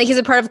religion that he's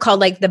a part of called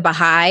like the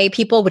Baha'i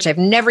people, which I've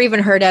never even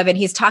heard of. And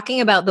he's talking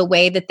about the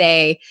way that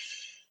the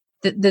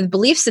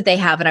beliefs that they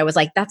have. And I was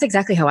like, that's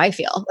exactly how I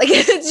feel. Like,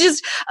 it's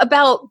just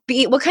about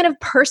what kind of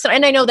person,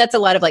 and I know that's a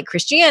lot of like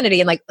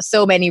Christianity and like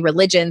so many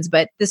religions,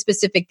 but the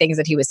specific things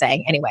that he was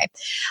saying. Anyway,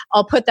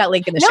 I'll put that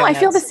link in the show notes. I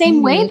feel the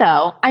same way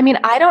though. I mean,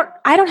 I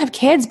don't have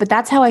kids, but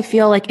that's how I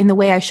feel like in the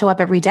way I show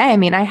up every day. I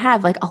mean, I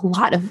have like a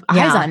lot of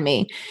eyes on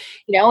me,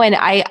 and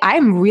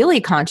I'm really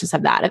conscious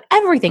of that, of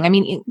everything. I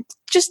mean,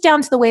 just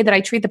down to the way that I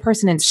treat the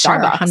person in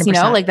Starbucks,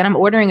 like that I'm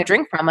ordering a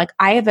drink from. Like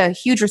I have a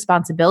huge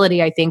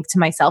responsibility, I think, to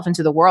myself and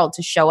to the world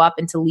to show up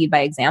and to lead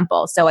by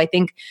example. So I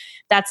think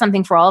that's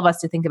something for all of us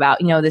to think about.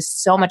 There's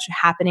so much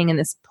happening in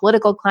this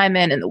political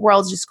climate and the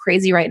world's just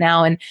crazy right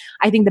now. And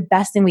I think the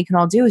best thing we can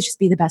all do is just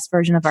be the best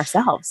version of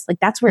ourselves. Like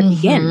that's where it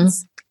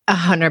begins.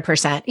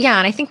 100%. Yeah.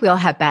 And I think we all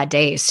have bad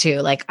days too.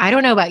 Like, I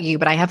don't know about you,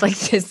 but I have like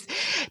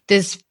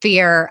this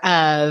fear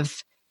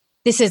of,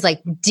 this is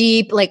like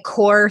deep, like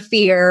core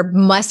fear,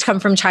 must come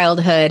from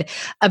childhood,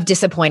 of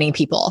disappointing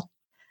people.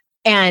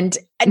 And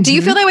do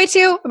you feel that way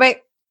too?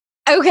 Okay.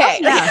 Oh,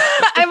 yeah,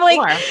 I'm like,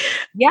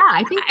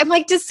 I think I'm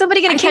like, just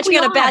somebody going to catch me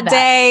on a bad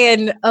day?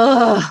 And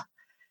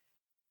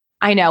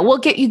I know. Well,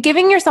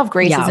 giving yourself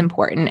grace is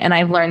important. And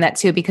I've learned that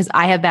too, because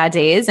I have bad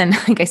days. And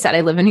like I said,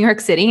 I live in New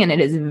York City and it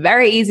is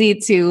very easy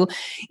to,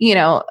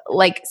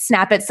 like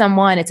snap at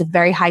someone. It's a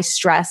very high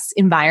stress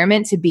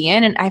environment to be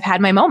in. And I've had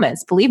my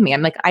moments, believe me.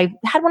 I'm like, I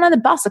had one on the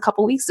bus a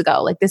couple weeks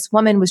ago. Like this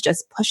woman was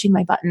just pushing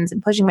my buttons.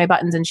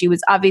 And she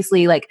was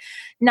obviously like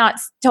not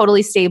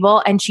totally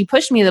stable. And she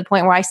pushed me to the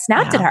point where I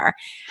snapped at her.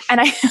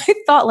 And I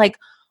thought like,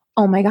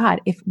 oh my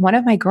God, if one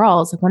of my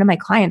girls, like one of my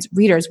clients,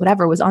 readers,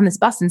 whatever, was on this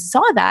bus and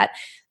saw that,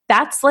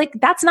 that's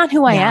not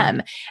who I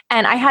am.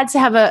 And I had to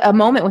have a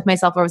moment with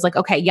myself where I was like,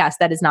 okay, yes,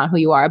 that is not who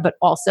you are, but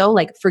also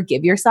like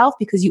forgive yourself,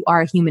 because you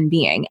are a human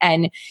being.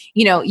 And,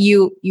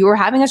 you were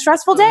having a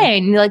stressful day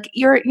and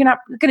you're not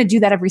going to do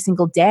that every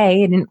single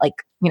day. And like,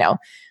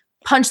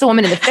 punch the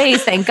woman in the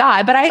face, thank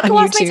God. But I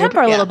lost my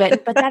temper a little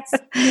bit, but that's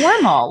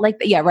normal. Like,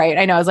 yeah, right.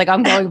 I know. I was like,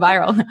 I'm going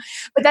viral,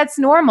 but that's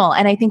normal.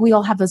 And I think we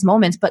all have those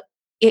moments, but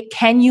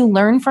can you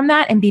learn from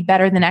that and be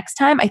better the next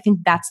time? I think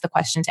that's the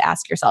question to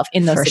ask yourself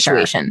in those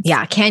situations. Sure.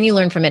 Yeah. Can you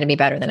learn from it and be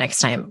better the next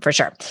time? For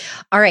sure.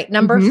 All right.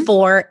 Number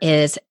 4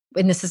 is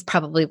and this is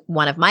probably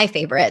one of my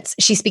favorites,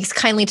 she speaks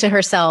kindly to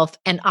herself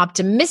and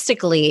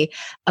optimistically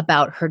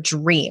about her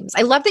dreams.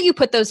 I love that you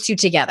put those two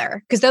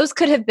together because those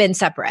could have been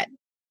separate.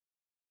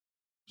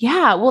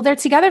 Yeah, well, they're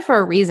together for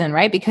a reason,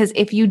 right? Because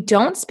if you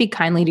don't speak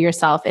kindly to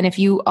yourself, and if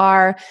you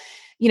are,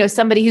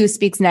 somebody who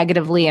speaks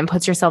negatively and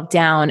puts yourself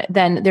down,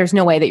 then there's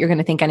no way that you're going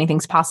to think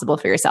anything's possible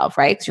for yourself,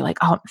 right? Because you're like,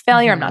 oh, I'm a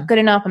failure. I'm not good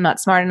enough. I'm not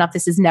smart enough.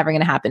 This is never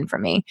going to happen for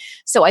me.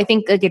 So I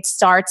think it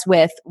starts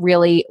with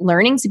really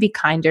learning to be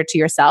kinder to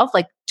yourself,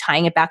 like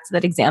tying it back to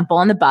that example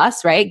on the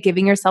bus, right?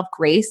 Giving yourself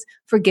grace,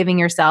 forgiving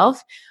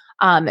yourself,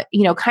 kind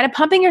of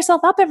pumping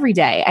yourself up every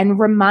day and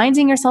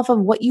reminding yourself of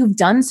what you've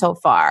done so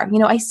far.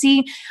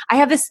 I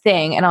have this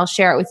thing, and I'll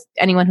share it with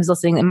anyone who's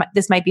listening.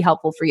 This might be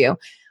helpful for you.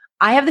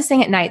 I have this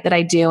thing at night that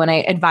I do, and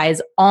I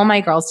advise all my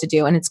girls to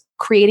do, and it's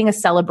creating a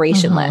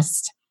celebration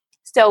list.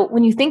 So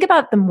when you think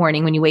about the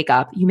morning, when you wake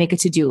up, you make a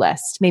to-do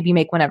list. Maybe you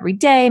make one every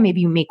day.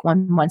 Maybe you make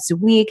one once a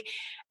week.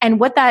 And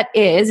what that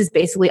is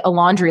basically a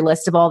laundry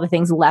list of all the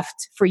things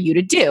left for you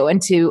to do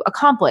and to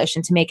accomplish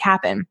and to make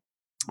happen.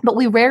 But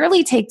we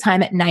rarely take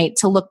time at night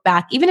to look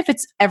back, even if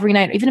it's every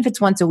night, even if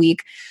it's once a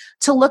week,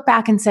 to look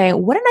back and say,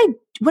 what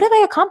have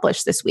I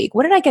accomplished this week?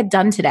 What did I get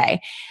done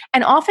today?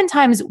 And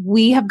oftentimes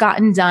we have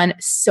gotten done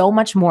so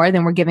much more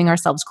than we're giving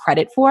ourselves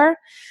credit for.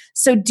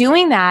 So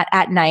doing that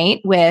at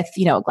night with,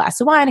 a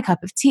glass of wine, a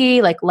cup of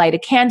tea, like light a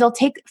candle,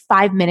 take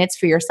 5 minutes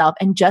for yourself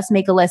and just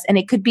make a list. And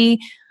it could be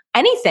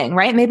anything,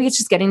 right? Maybe it's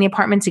just getting the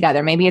apartment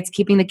together. Maybe it's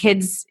keeping the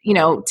kids,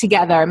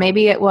 together.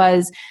 Maybe it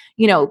was,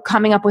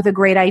 coming up with a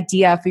great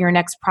idea for your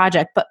next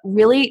project. But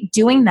really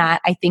doing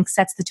that, I think,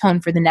 sets the tone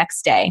for the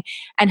next day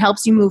and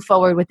helps you move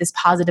forward with this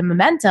positive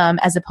momentum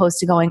as opposed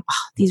to going,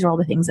 oh, these are all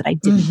the things that I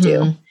didn't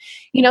do.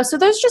 So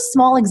those are just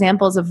small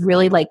examples of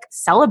really like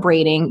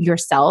celebrating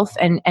yourself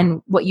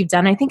and what you've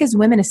done. I think as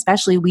women,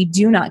 especially, we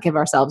do not give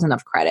ourselves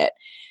enough credit.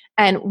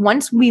 And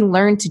once we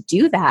learn to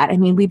do that,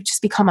 we've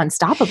just become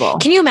unstoppable.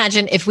 Can you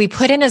imagine if we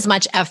put in as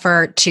much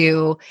effort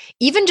to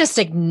even just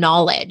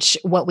acknowledge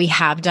what we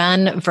have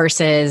done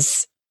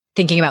versus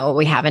thinking about what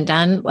we haven't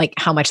done, like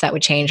how much that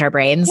would change our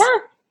brains? Yeah.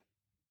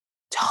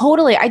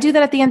 Totally. I do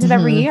that at the end of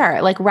every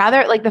year. Like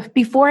rather like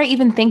before I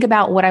even think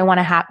about what I want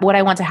to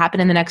happen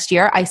in the next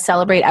year, I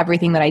celebrate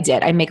everything that I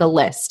did. I make a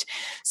list.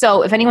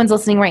 So if anyone's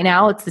listening right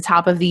now, it's the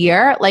top of the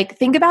year, like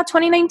think about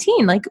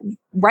 2019, like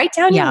write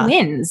down your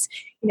wins.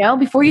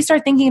 Before you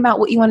start thinking about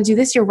what you want to do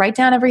this year, write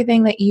down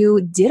everything that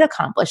you did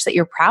accomplish that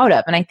you're proud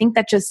of. And I think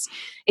that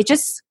it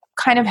just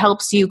kind of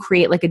helps you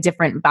create like a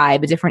different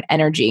vibe, a different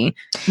energy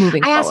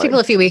moving forward. I asked people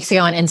a few weeks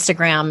ago on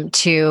Instagram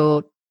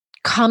to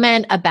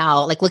comment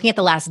about like looking at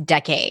the last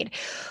decade.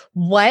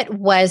 What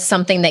was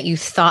something that you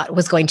thought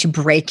was going to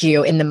break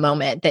you in the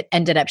moment that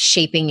ended up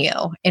shaping you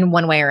in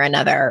one way or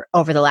another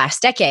over the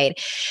last decade?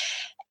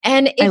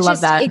 And I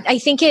love that. I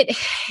think it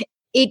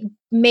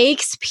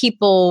makes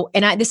people,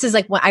 and this is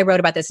like what I wrote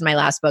about this in my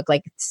last book,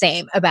 like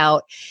same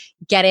about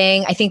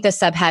I think the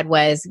subhead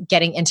was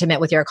getting intimate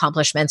with your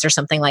accomplishments or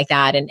something like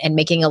that, and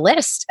making a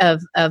list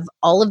of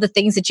all of the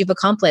things that you've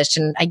accomplished.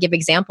 And I give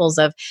examples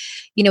of,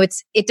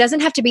 it doesn't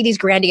have to be these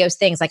grandiose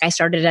things. Like I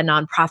started a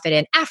nonprofit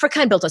in Africa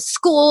and built a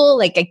school,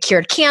 like I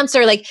cured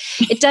cancer. Like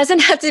it doesn't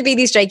have to be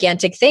these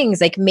gigantic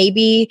things. Like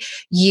maybe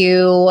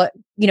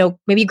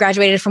maybe you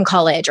graduated from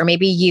college, or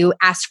maybe you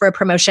asked for a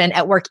promotion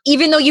at work,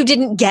 even though you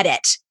didn't get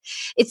it.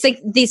 It's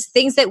like these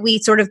things that we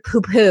sort of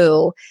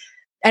poo-poo.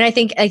 And I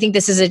think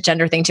this is a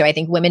gender thing too. I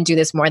think women do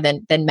this more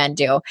than men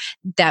do,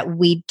 that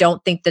we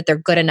don't think that they're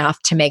good enough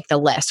to make the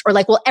list, or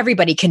like, well,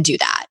 everybody can do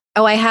that.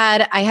 Oh, I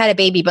had a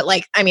baby, but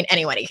like,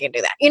 anybody can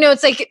do that.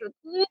 It's like,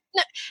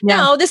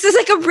 no, this is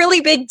like a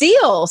really big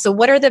deal. So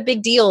what are the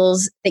big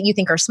deals that you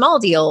think are small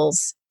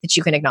deals that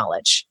you can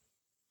acknowledge?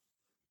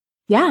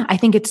 Yeah, I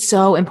think it's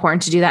so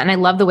important to do that. And I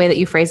love the way that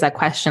you phrase that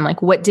question.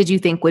 Like, what did you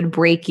think would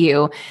break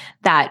you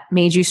that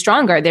made you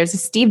stronger? There's a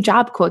Steve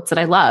Jobs quote that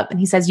I love. And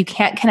he says, you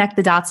can't connect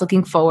the dots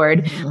looking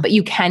forward, but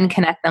you can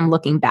connect them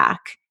looking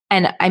back.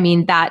 And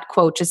that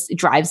quote just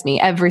drives me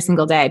every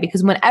single day,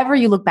 because whenever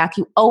you look back,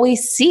 you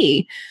always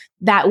see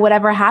that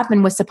whatever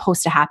happened was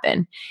supposed to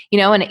happen,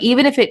 and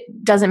even if it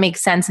doesn't make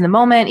sense in the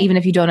moment, even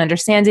if you don't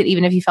understand it,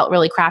 even if you felt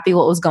really crappy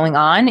what was going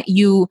on,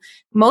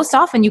 most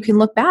often you can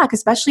look back,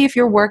 especially if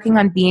you're working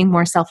on being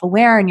more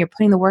self-aware and you're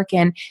putting the work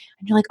in,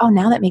 and you're like, oh,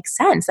 now that makes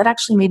sense. That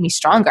actually made me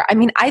stronger. I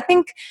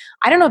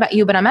don't know about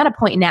you, but I'm at a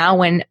point now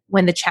when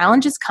the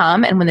challenges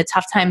come and when the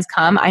tough times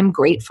come, I'm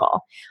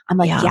grateful. I'm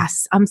like,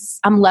 yes,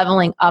 I'm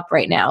leveling up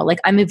right now. Like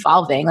I'm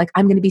evolving. Like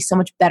I'm going to be so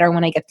much better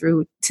when I get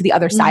through to the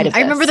other side of this.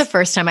 I remember the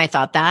first time I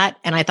thought that,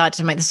 and I thought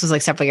this was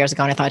like several years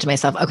ago, and I thought to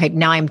myself, okay,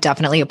 now I'm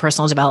definitely a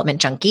personal development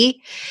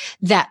junkie,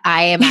 that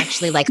I am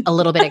actually like a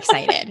little bit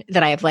excited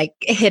that I have like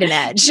hit an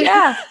edge.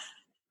 Yeah.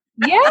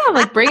 Yeah,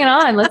 like bring it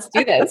on. Let's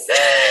do this.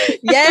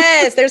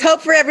 Yes, there's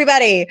hope for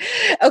everybody.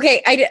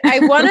 Okay, I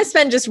want to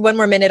spend just one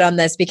more minute on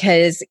this,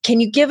 because can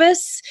you give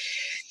us,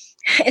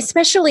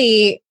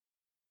 especially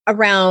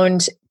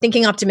around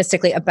thinking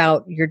optimistically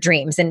about your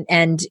dreams,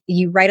 and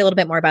you write a little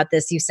bit more about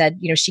this. You said,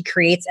 she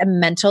creates a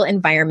mental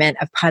environment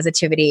of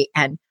positivity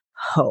and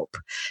hope.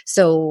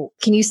 So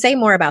can you say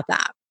more about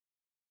that?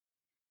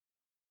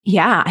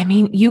 Yeah. I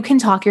mean, you can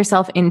talk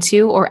yourself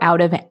into or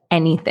out of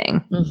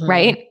anything,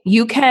 right?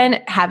 You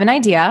can have an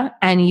idea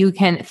and you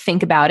can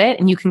think about it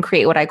and you can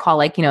create what I call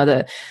like,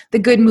 the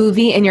good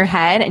movie in your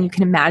head, and you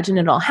can imagine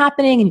it all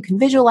happening and you can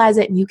visualize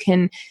it and you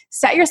can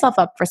set yourself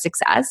up for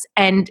success.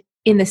 And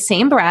in the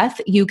same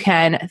breath, you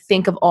can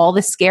think of all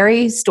the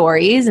scary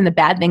stories and the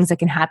bad things that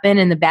can happen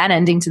and the bad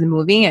ending to the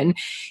movie. And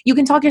you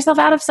can talk yourself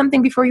out of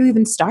something before you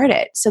even start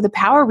it. So the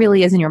power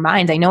really is in your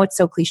mind. I know it's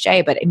so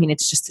cliche, but I mean,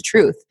 it's just the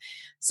truth.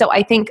 So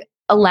I think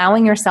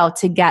allowing yourself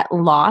to get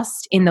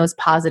lost in those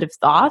positive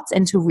thoughts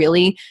and to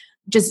really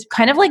just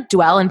kind of like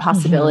dwell in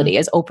possibility,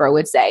 as Oprah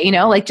would say,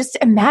 like just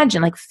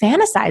imagine, like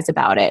fantasize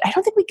about it. I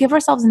don't think we give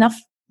ourselves enough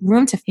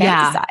room to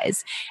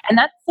fantasize. And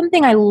that's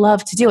something I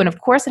love to do. And of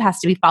course it has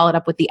to be followed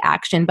up with the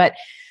action, but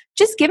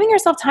just giving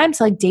yourself time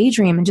to like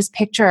daydream and just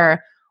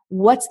picture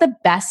what's the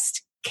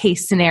best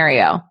case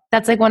scenario.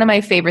 That's like one of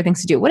my favorite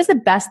things to do. What is the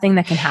best thing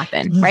that can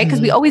happen? Right?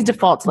 Because we always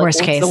default to like, what's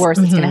the worst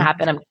that's going to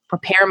happen? I'm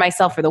preparing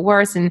myself for the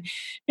worst. And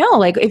no,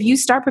 like if you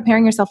start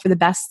preparing yourself for the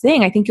best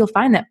thing, I think you'll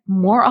find that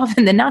more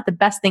often than not, the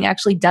best thing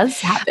actually does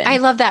happen. I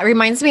love that. It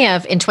reminds me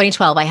of in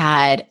 2012, I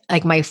had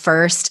like my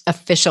first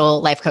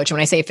official life coach. And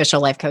when I say official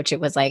life coach, it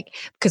was like,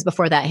 because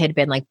before that had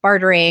been like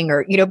bartering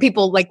or,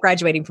 people like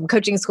graduating from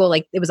coaching school,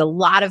 like it was a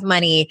lot of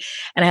money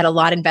and I had a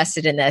lot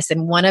invested in this.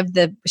 And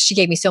she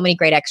gave me so many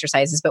great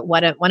exercises, but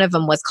one of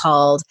them was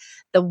called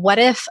the What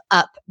If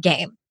Up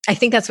game. I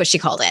think that's what she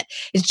called it.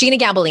 It's Gina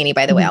Gabellini,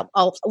 by the way.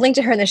 I'll link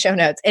to her in the show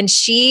notes. And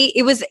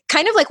it was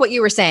kind of like what you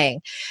were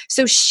saying.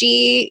 So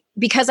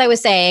because I was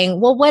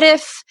saying, well, what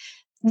if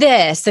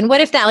this and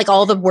what if that, like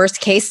all the worst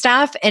case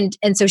stuff. And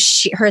so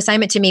her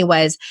assignment to me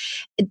was,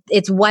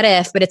 it's what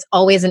if, but it's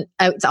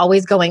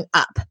always going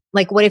up.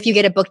 Like, what if you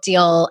get a book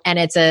deal and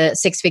it's a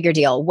 6-figure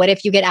deal? What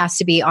if you get asked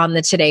to be on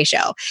the Today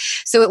Show?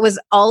 So it was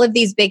all of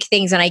these big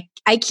things. And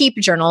I keep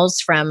journals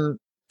from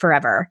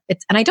forever.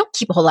 And I don't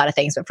keep a whole lot of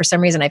things, but for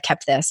some reason I've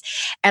kept this.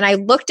 And I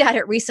looked at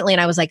it recently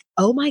and I was like,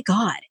 oh my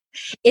God.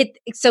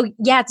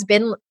 It's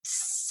been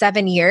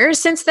 7 years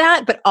since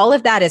that, but all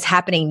of that is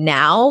happening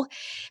now.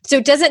 So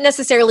it doesn't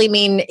necessarily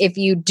mean if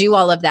you do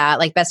all of that,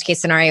 like best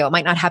case scenario, it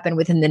might not happen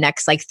within the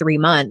next like 3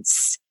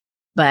 months,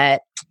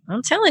 but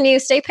I'm telling you,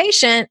 stay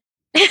patient.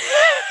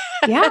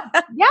 Yeah.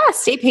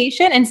 Stay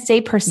patient and stay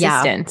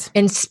persistent.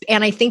 Yeah.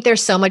 And I think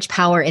there's so much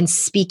power in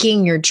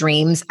speaking your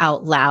dreams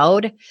out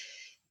loud.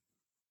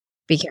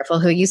 Be careful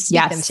who you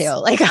speak them to,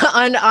 like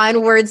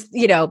on words,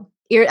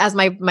 as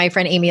my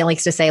friend Amy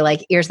likes to say,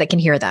 like ears that can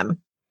hear them.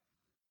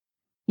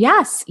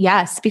 Yes,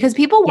 because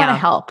people want to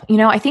help.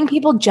 I think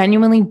people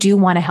genuinely do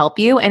want to help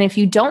you. And if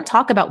you don't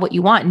talk about what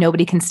you want,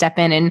 nobody can step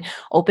in and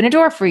open a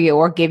door for you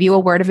or give you a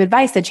word of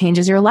advice that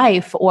changes your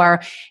life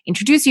or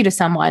introduce you to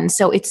someone.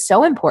 So it's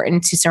so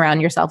important to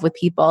surround yourself with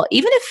people.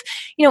 Even if,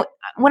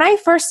 when I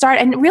first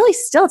started, and really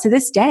still to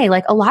this day,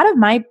 like a lot of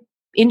my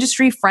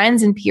industry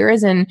friends and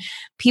peers and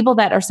people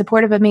that are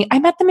supportive of me, I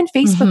met them in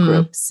Facebook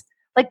groups.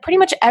 Like pretty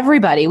much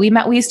everybody we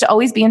used to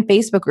always be in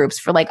Facebook groups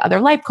for like other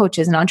life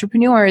coaches and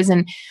entrepreneurs.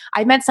 And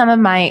I met some of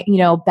my,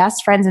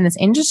 best friends in this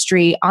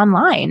industry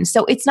online.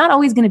 So it's not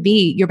always going to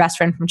be your best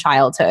friend from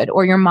childhood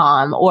or your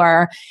mom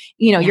or,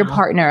 your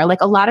partner.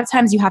 Like a lot of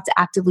times you have to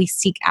actively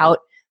seek out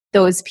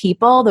those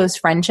people, those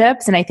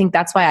friendships. And I think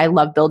that's why I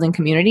love building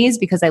communities,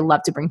 because I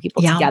love to bring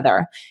people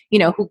together,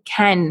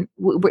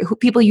 who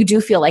people you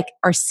do feel like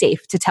are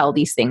safe to tell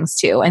these things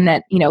to and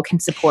that, can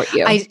support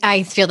you.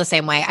 I feel the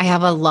same way. I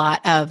have a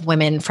lot of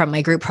women from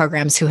my group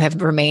programs who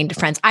have remained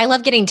friends. I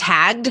love getting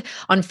tagged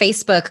on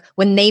Facebook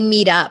when they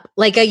meet up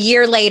like a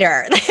year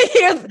later.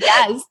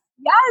 Yes.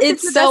 Yes,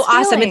 it's so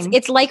awesome.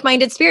 It's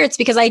like-minded spirits,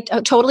 because I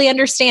totally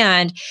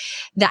understand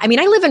that. I mean,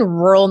 I live in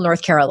rural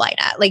North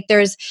Carolina. Like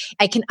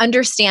I can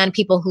understand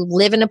people who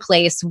live in a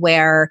place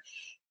where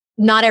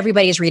not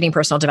everybody is reading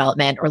personal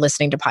development or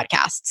listening to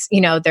podcasts.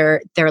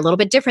 They're a little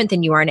bit different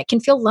than you are, and it can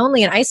feel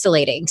lonely and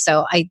isolating.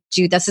 So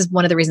this is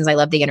one of the reasons I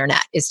love the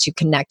internet, is to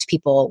connect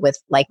people with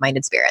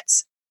like-minded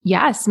spirits.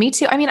 Yes, me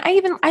too. I mean,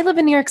 I live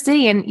in New York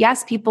City, and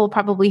yes, people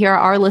probably here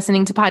are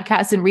listening to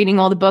podcasts and reading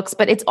all the books,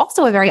 but it's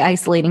also a very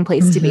isolating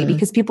place to be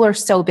because people are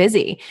so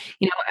busy.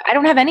 I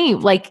don't have any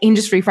like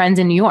industry friends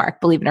in New York,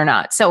 believe it or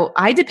not. So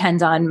I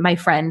depend on my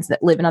friends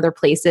that live in other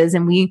places,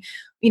 and we,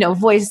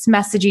 voice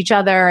message each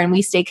other and we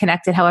stay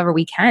connected however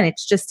we can.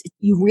 It's just,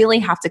 you really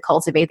have to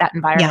cultivate that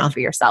environment for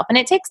yourself. And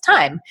it takes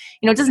time.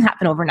 It doesn't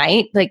happen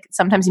overnight. Like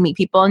sometimes you meet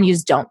people and you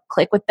just don't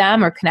click with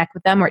them or connect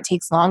with them, or it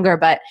takes longer.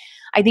 But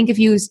I think if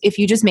you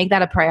just make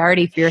that a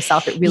priority for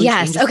yourself, it really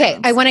changes okay.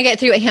 things. I want to get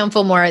through a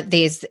handful more of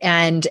these,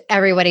 and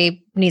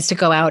everybody needs to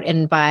go out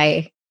and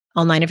buy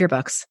all 9 of your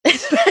books.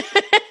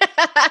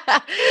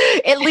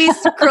 At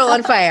least Girl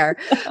on Fire.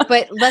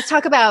 But let's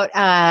talk about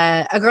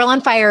A Girl on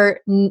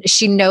Fire.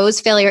 She knows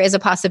failure is a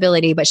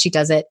possibility, but she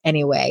does it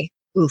anyway.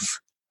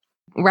 Oof.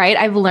 Right?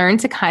 I've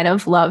learned to kind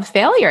of love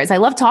failures. I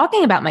love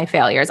talking about my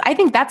failures. I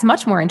think that's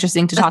much more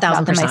interesting to talk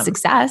about than my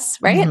success,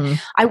 right?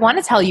 I want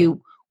to tell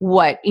you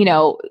what,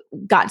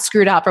 got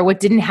screwed up or what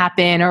didn't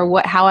happen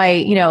or how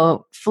I,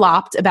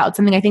 flopped about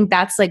something. I think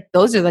that's like,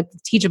 those are like the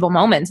teachable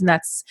moments, and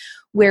that's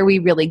where we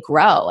really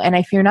grow. And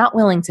if you're not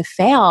willing to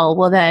fail,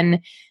 well,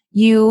 then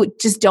you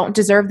just don't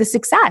deserve the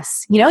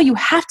success. You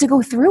have to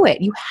go through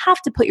it. You have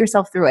to put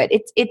yourself through it.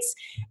 It's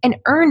an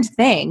earned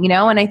thing,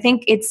 and I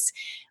think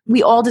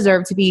we all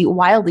deserve to be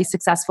wildly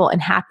successful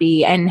and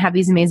happy and have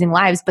these amazing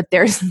lives. But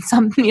there's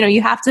some,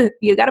 you got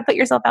to put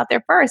yourself out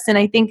there first. And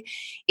I think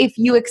if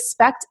you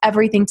expect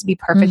everything to be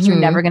perfect, you're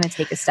never going to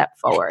take a step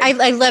forward.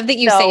 I love that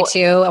you say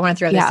too, I want to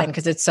throw this in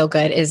because it's so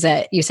good, is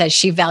that you said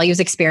she values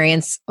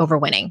experience over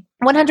winning.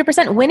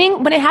 100%.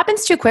 Winning, when it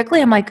happens too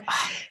quickly, I'm like,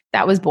 oh,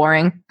 that was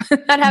boring.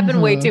 That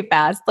happened way too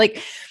fast.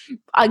 Like,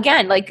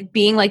 again, like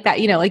being like that,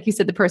 like you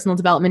said, the personal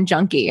development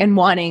junkie and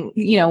wanting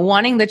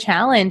the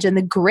challenge and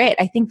the grit.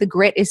 I think the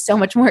grit is so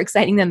much more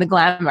exciting than the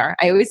glamour.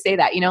 I always say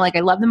that, like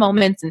I love the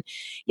moments, and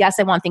yes,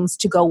 I want things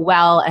to go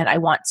well, and I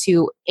want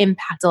to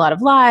impact a lot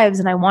of lives,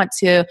 and I want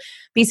to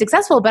be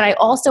successful, but I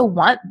also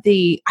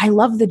I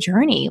love the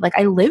journey. Like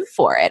I live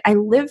for it. I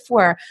live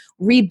for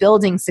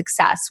rebuilding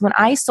success. When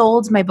I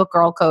sold my book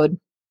Girl Code,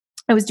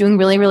 I was doing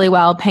really, really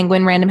well.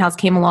 Penguin Random House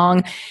came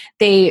along.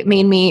 They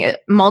made me a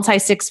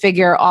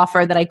multi-six-figure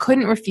offer that I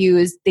couldn't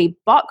refuse. They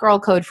bought Girl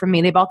Code from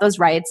me. They bought those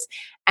rights.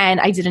 And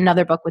I did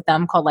another book with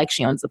them called Like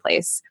She Owns the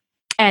Place.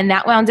 And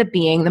that wound up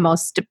being the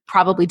most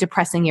probably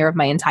depressing year of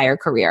my entire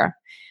career.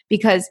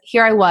 Because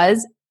here I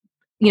was,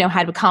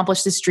 had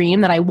accomplished this dream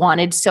that I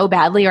wanted so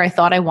badly, or I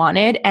thought I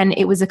wanted, and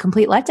it was a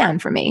complete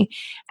letdown for me.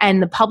 And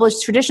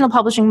the traditional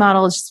publishing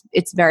model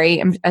it's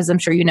very, as I'm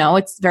sure you know,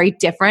 it's very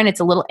different.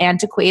 It's a little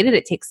antiquated.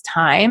 It takes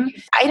time.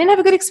 I didn't have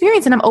a good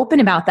experience, and I'm open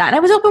about that. And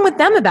I was open with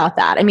them about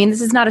that. I mean,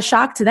 this is not a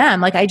shock to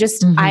them. Like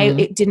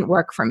it didn't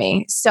work for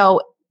me. So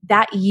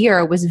that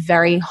year was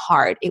very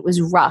hard. It was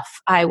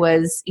rough. It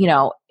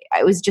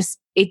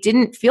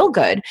didn't feel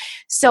good.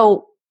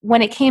 So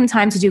when it came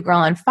time to do Girl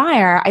on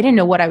Fire, I didn't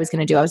know what I was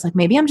going to do. I was like,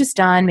 maybe I'm just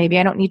done. Maybe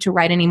I don't need to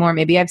write anymore.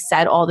 Maybe I've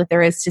said all that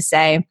there is to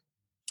say.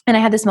 And I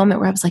had this moment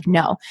where I was like,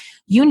 no,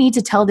 you need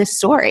to tell this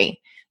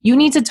story. You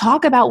need to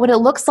talk about what it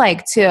looks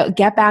like to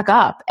get back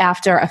up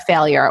after a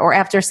failure or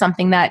after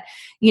something that,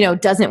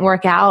 doesn't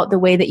work out the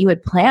way that you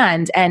had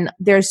planned. And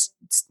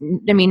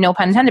no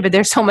pun intended, but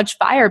there's so much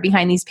fire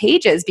behind these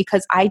pages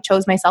because I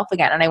chose myself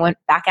again, and I went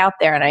back out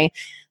there and I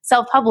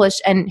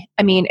self-published. And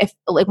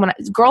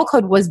Girl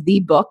Code was the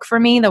book for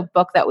me, the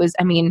book that was,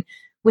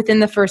 within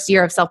the first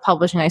year of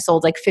self-publishing, I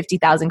sold like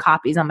 50,000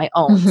 copies on my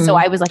own. So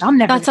I was like, I'm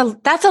never.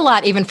 That's a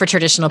lot even for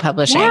traditional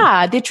publishing.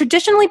 Yeah. The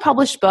traditionally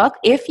published book,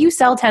 if you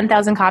sell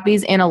 10,000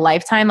 copies in a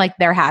lifetime, like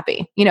they're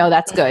happy,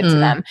 that's good to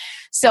them.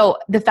 So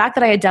the fact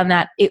that I had done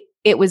that,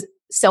 it was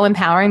so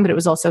empowering, but it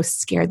was also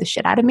scared the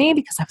shit out of me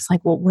because I was like,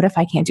 well, what if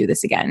I can't do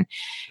this again?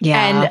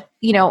 Yeah. And,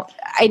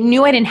 I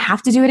knew I didn't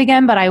have to do it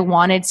again, but I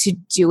wanted to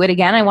do it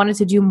again. I wanted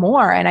to do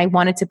more, and I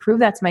wanted to prove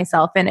that to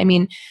myself.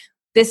 And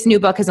this new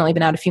book has only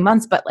been out a few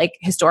months, but like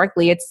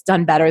historically it's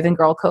done better than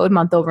Girl Code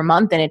month over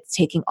month, and it's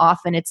taking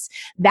off. And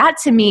that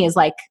to me is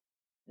like,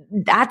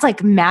 that's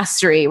like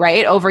mastery,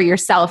 right? Over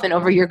yourself and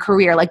over your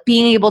career, like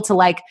being able to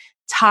like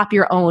top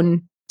your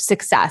own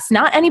success,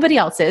 not anybody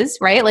else's,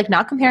 right? Like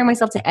not comparing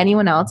myself to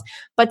anyone else,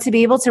 but to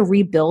be able to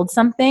rebuild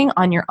something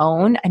on your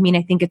own.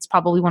 I think it's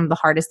probably one of the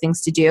hardest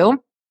things to do.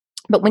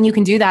 But when you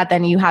can do that,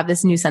 then you have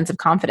this new sense of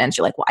confidence.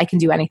 You're like, well, I can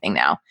do anything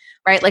now,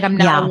 right? Like I'm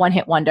not a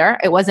one-hit wonder.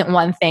 It wasn't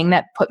one thing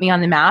that put me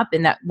on the map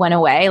and that went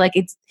away. Like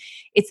it's,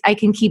 I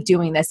can keep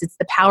doing this. It's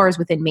the power is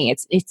within me.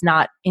 It's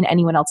not in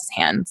anyone else's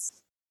hands.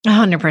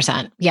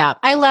 100%. Yeah.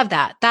 I love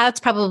that. That's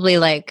probably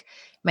like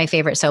my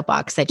favorite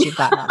soapbox that you've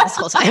gotten on this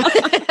whole time.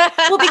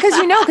 Well,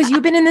 because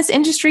you've been in this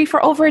industry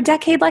for over a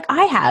decade like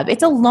I have.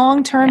 It's a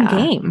long-term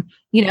game,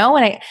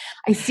 and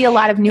I see a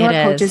lot of newer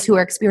coaches who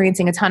are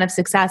experiencing a ton of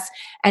success,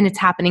 and it's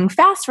happening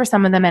fast for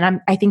some of them. And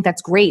I think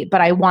that's great,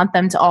 but I want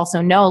them to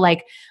also know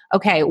like,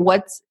 okay,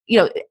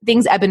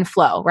 things ebb and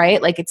flow,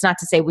 right? Like it's not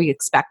to say we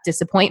expect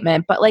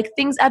disappointment, but like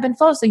things ebb and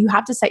flow. So you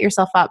have to set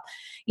yourself up,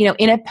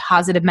 in a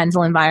positive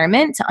mental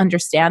environment to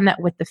understand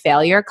that with the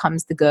failure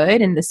comes the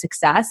good and the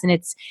success. And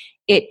it's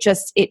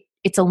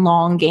a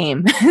long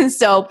game.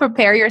 So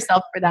prepare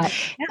yourself for that.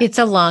 Yeah. It's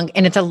a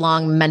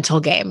long mental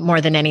game more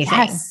than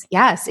anything.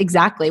 Yes,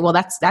 exactly. Well,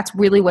 that's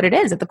really what it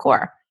is at the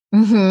core.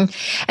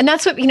 Mm-hmm. And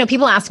that's what,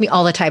 people ask me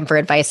all the time for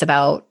advice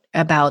about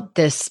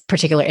this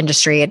particular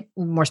industry, and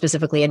more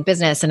specifically in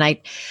business. And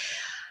I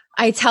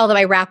tell them,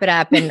 I wrap it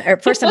up,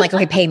 and first I'm like,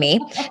 okay, pay me.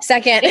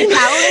 Second,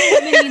 empowering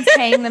women means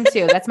paying them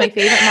too. That's my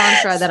favorite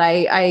mantra that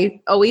I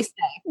always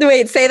say.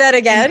 Wait, say that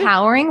again.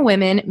 Empowering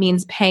women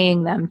means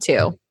paying them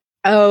too.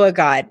 Oh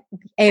God.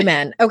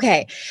 Amen.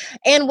 Okay.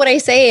 And what I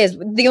say is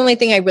the only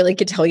thing I really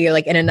could tell you,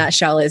 like in a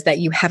nutshell, is that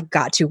you have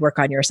got to work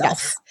on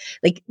yourself. Yes.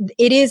 Like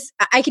it is,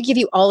 I could give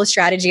you all the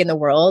strategy in the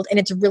world, and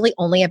it's really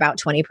only about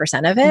 20%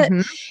 of it.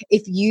 Mm-hmm.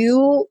 If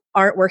you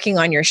aren't working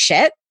on your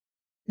shit,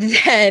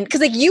 then,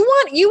 because like you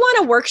want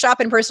a workshop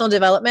in personal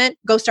development,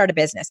 go start a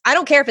business. I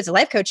don't care if it's a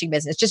life coaching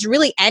business, just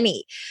really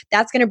any.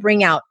 That's going to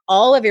bring out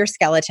all of your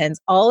skeletons,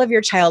 all of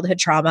your childhood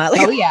trauma.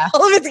 Like,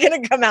 all of it's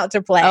going to come out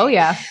to play. Oh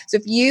yeah. So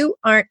if you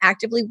aren't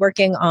actively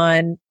working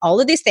on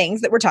all of these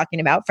things that we're talking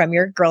about from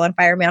your Girl on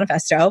Fire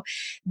manifesto,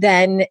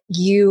 then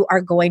you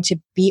are going to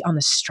be on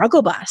the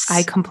struggle bus.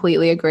 I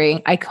completely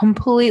agree.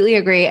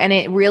 And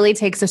it really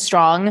takes a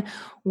strong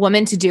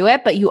woman to do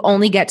it, but you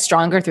only get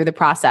stronger through the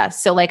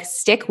process. So like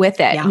stick with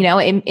it. Yeah. You know,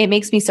 it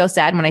makes me so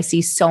sad when I see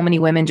so many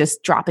women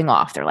just dropping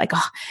off. They're like,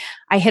 oh,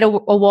 I hit a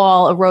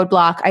wall, a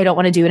roadblock. I don't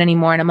want to do it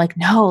anymore. And I'm like,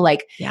 no,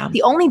 like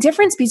the only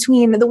difference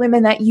between the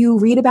women that you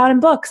read about in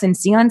books and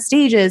see on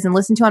stages and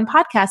listen to on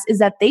podcasts is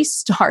that they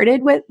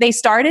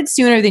started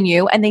sooner than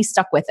you and they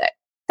stuck with it.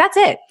 That's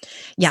it.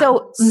 Yeah.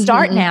 So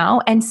start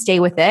now and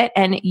stay with it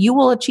and you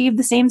will achieve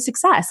the same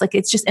success. Like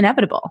it's just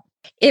inevitable.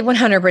 It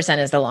 100%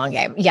 is the long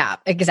game. Yeah,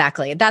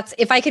 exactly. That's,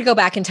 if I could go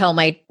back and tell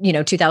my,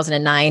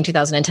 2009,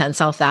 2010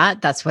 self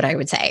that's what I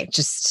would say.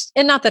 Just,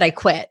 and not that I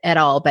quit at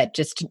all, but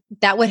just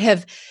that would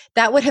have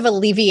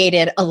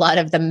alleviated a lot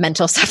of the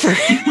mental suffering.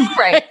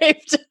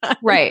 Right.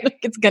 Right. Like,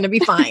 it's going to be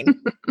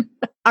fine.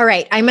 All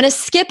right. I'm going to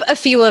skip a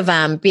few of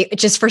them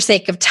just for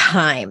sake of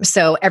time.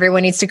 So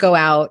everyone needs to go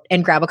out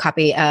and grab a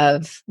copy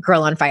of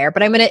Girl on Fire,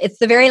 but it's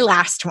the very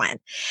last one.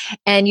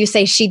 And you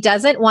say she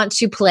doesn't want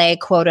to play,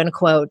 quote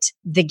unquote,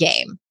 the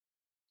game.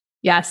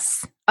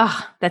 Yes.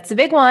 Oh, that's a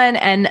big one.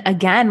 And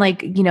again,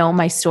 like,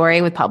 my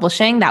story with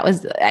publishing,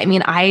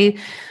 I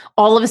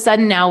all of a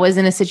sudden now was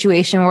in a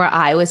situation where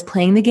I was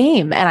playing the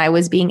game and I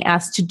was being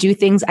asked to do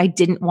things I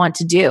didn't want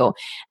to do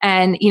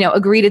and,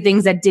 agree to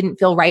things that didn't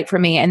feel right for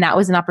me. And that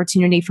was an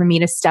opportunity for me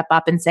to step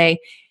up and say,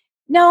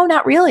 no,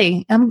 not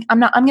really. I'm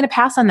going to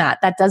pass on that.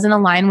 That doesn't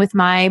align with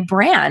my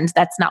brand.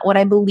 That's not what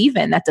I believe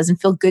in. That doesn't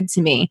feel good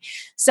to me.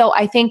 So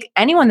I think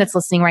anyone that's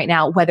listening right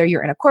now, whether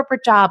you're in a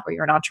corporate job or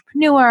you're an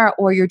entrepreneur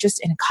or you're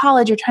just in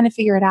college, you're trying to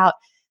figure it out,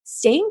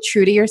 staying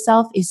true to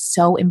yourself is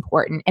so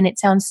important. And it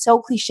sounds so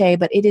cliche,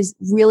 but it is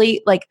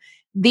really like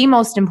the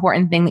most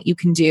important thing that you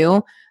can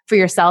do for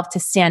yourself to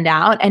stand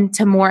out and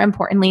to, more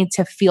importantly,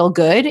 to feel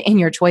good in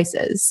your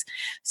choices.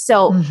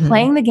 So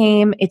playing the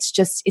game, it's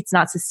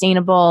not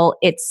sustainable.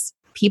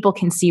 People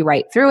can see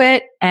right through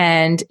it.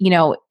 And,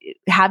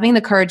 having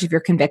the courage of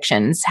your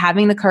convictions,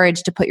 having the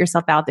courage to put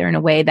yourself out there in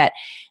a way that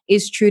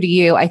is true to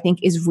you, I think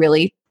is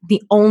really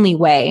the only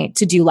way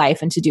to do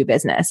life and to do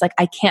business. Like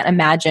I can't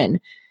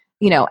imagine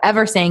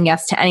ever saying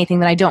yes to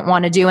anything that I don't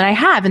want to do. And I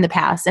have in the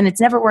past, and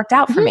it's never worked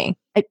out for me.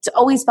 It's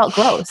always felt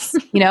gross,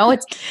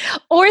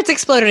 or it's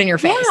exploded in your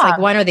face, like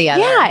one or the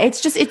other. Yeah.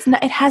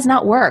 It has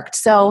not worked.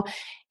 So,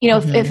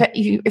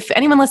 if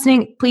anyone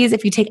listening, please,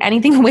 if you take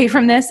anything away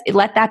from this,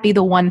 let that be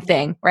the one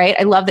thing, right?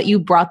 I love that you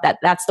brought that.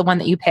 That's the one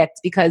that you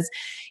picked because,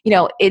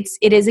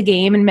 it is a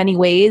game in many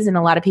ways. And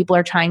a lot of people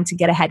are trying to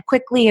get ahead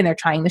quickly and they're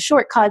trying the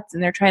shortcuts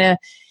and they're trying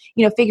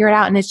to, figure it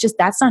out. And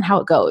that's not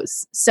how it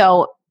goes.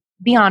 So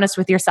be honest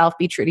with yourself,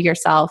 be true to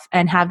yourself,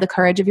 and have the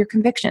courage of your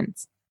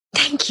convictions.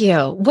 Thank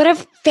you. What a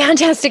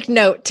fantastic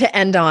note to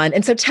end on.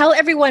 And so tell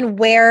everyone,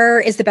 where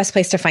is the best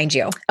place to find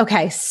you?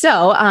 Okay.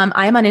 So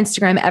I'm on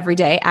Instagram every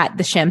day at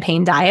The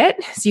Champagne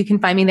Diet. So you can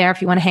find me there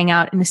if you want to hang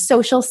out in a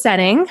social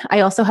setting. I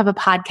also have a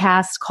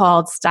podcast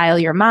called Style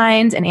Your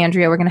Mind. And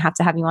Andrea, we're going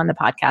to have you on the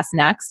podcast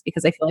next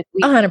because I feel like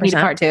we 100%. need a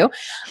part two.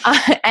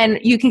 And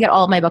you can get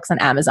all of my books on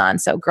Amazon.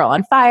 So Girl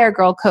on Fire,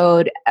 Girl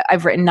Code.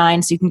 I've written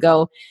 9, so you can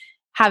go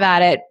have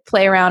at it,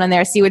 play around in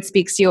there, see what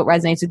speaks to you, what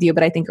resonates with you.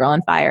 But I think Girl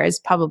on Fire is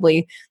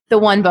probably the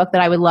one book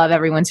that I would love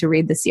everyone to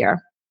read this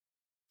year.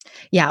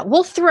 Yeah.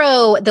 We'll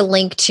throw the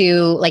link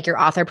to like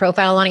your author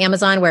profile on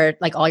Amazon where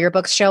like all your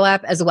books show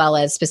up, as well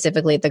as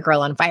specifically the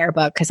Girl on Fire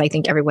book, because I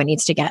think everyone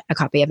needs to get a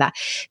copy of that.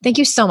 Thank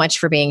you so much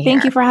for being here.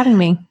 Thank you for having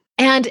me.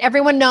 And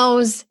everyone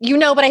knows,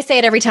 but I say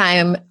it every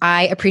time,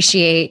 I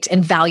appreciate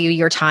and value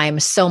your time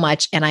so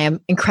much. And I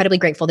am incredibly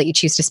grateful that you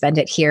choose to spend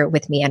it here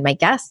with me and my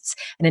guests.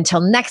 And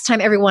until next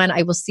time, everyone,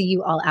 I will see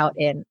you all out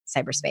in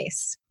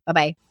cyberspace.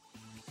 Bye-bye.